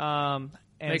 And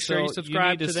Make sure you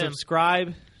subscribe need to to them.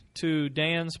 subscribe to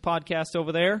Dan's podcast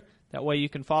over there. That way you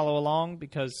can follow along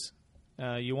because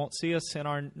you won't see us in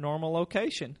our normal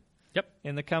location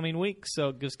in the coming weeks.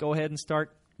 So just go ahead and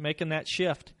start making that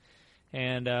shift.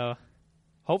 And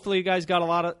hopefully you guys got a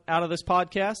lot out of this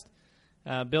podcast.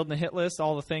 Building a hit list,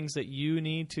 all the things that you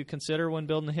need to consider when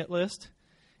building a hit list.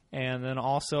 And then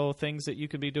also things that you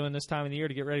could be doing this time of the year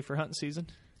to get ready for hunting season.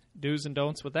 Do's and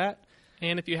don'ts with that.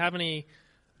 And if you have any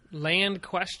land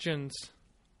questions,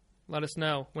 let us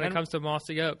know when it comes to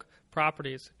Mossy Oak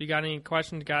properties. If you got any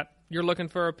questions, you're looking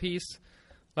for a piece,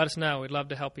 let us know. We'd love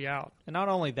to help you out. And not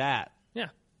only that, Yeah.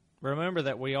 remember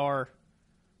that we are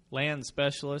land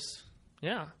specialists,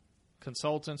 Yeah.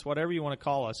 consultants, whatever you want to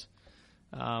call us.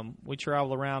 We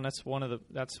travel around. That's what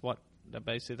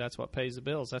pays the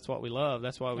bills. That's what we love.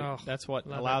 That's why that's what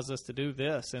allows us to do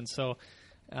this. And so,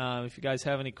 if you guys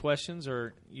have any questions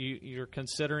or you're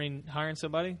considering hiring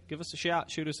somebody, give us a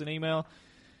shout. Shoot us an email.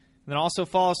 And then also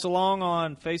follow us along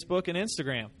on Facebook and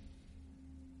Instagram.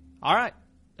 All right.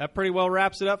 That pretty well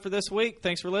wraps it up for this week.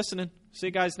 Thanks for listening. See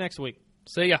you guys next week.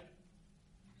 See ya.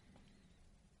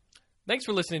 Thanks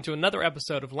for listening to another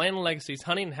episode of Land & Legacy's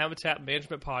Hunting and Habitat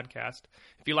Management Podcast.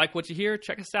 If you like what you hear,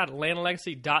 check us out at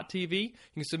landandlegacy.tv. You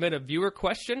can submit a viewer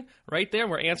question right there,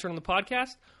 and we're answering the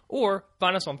podcast, or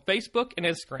find us on Facebook and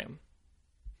Instagram.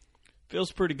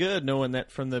 Feels pretty good knowing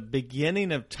that from the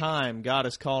beginning of time, God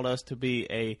has called us to be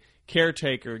a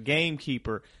caretaker,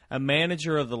 gamekeeper, a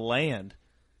manager of the land.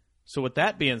 So with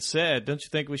that being said, don't you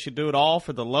think we should do it all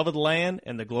for the love of the land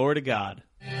and the glory to God?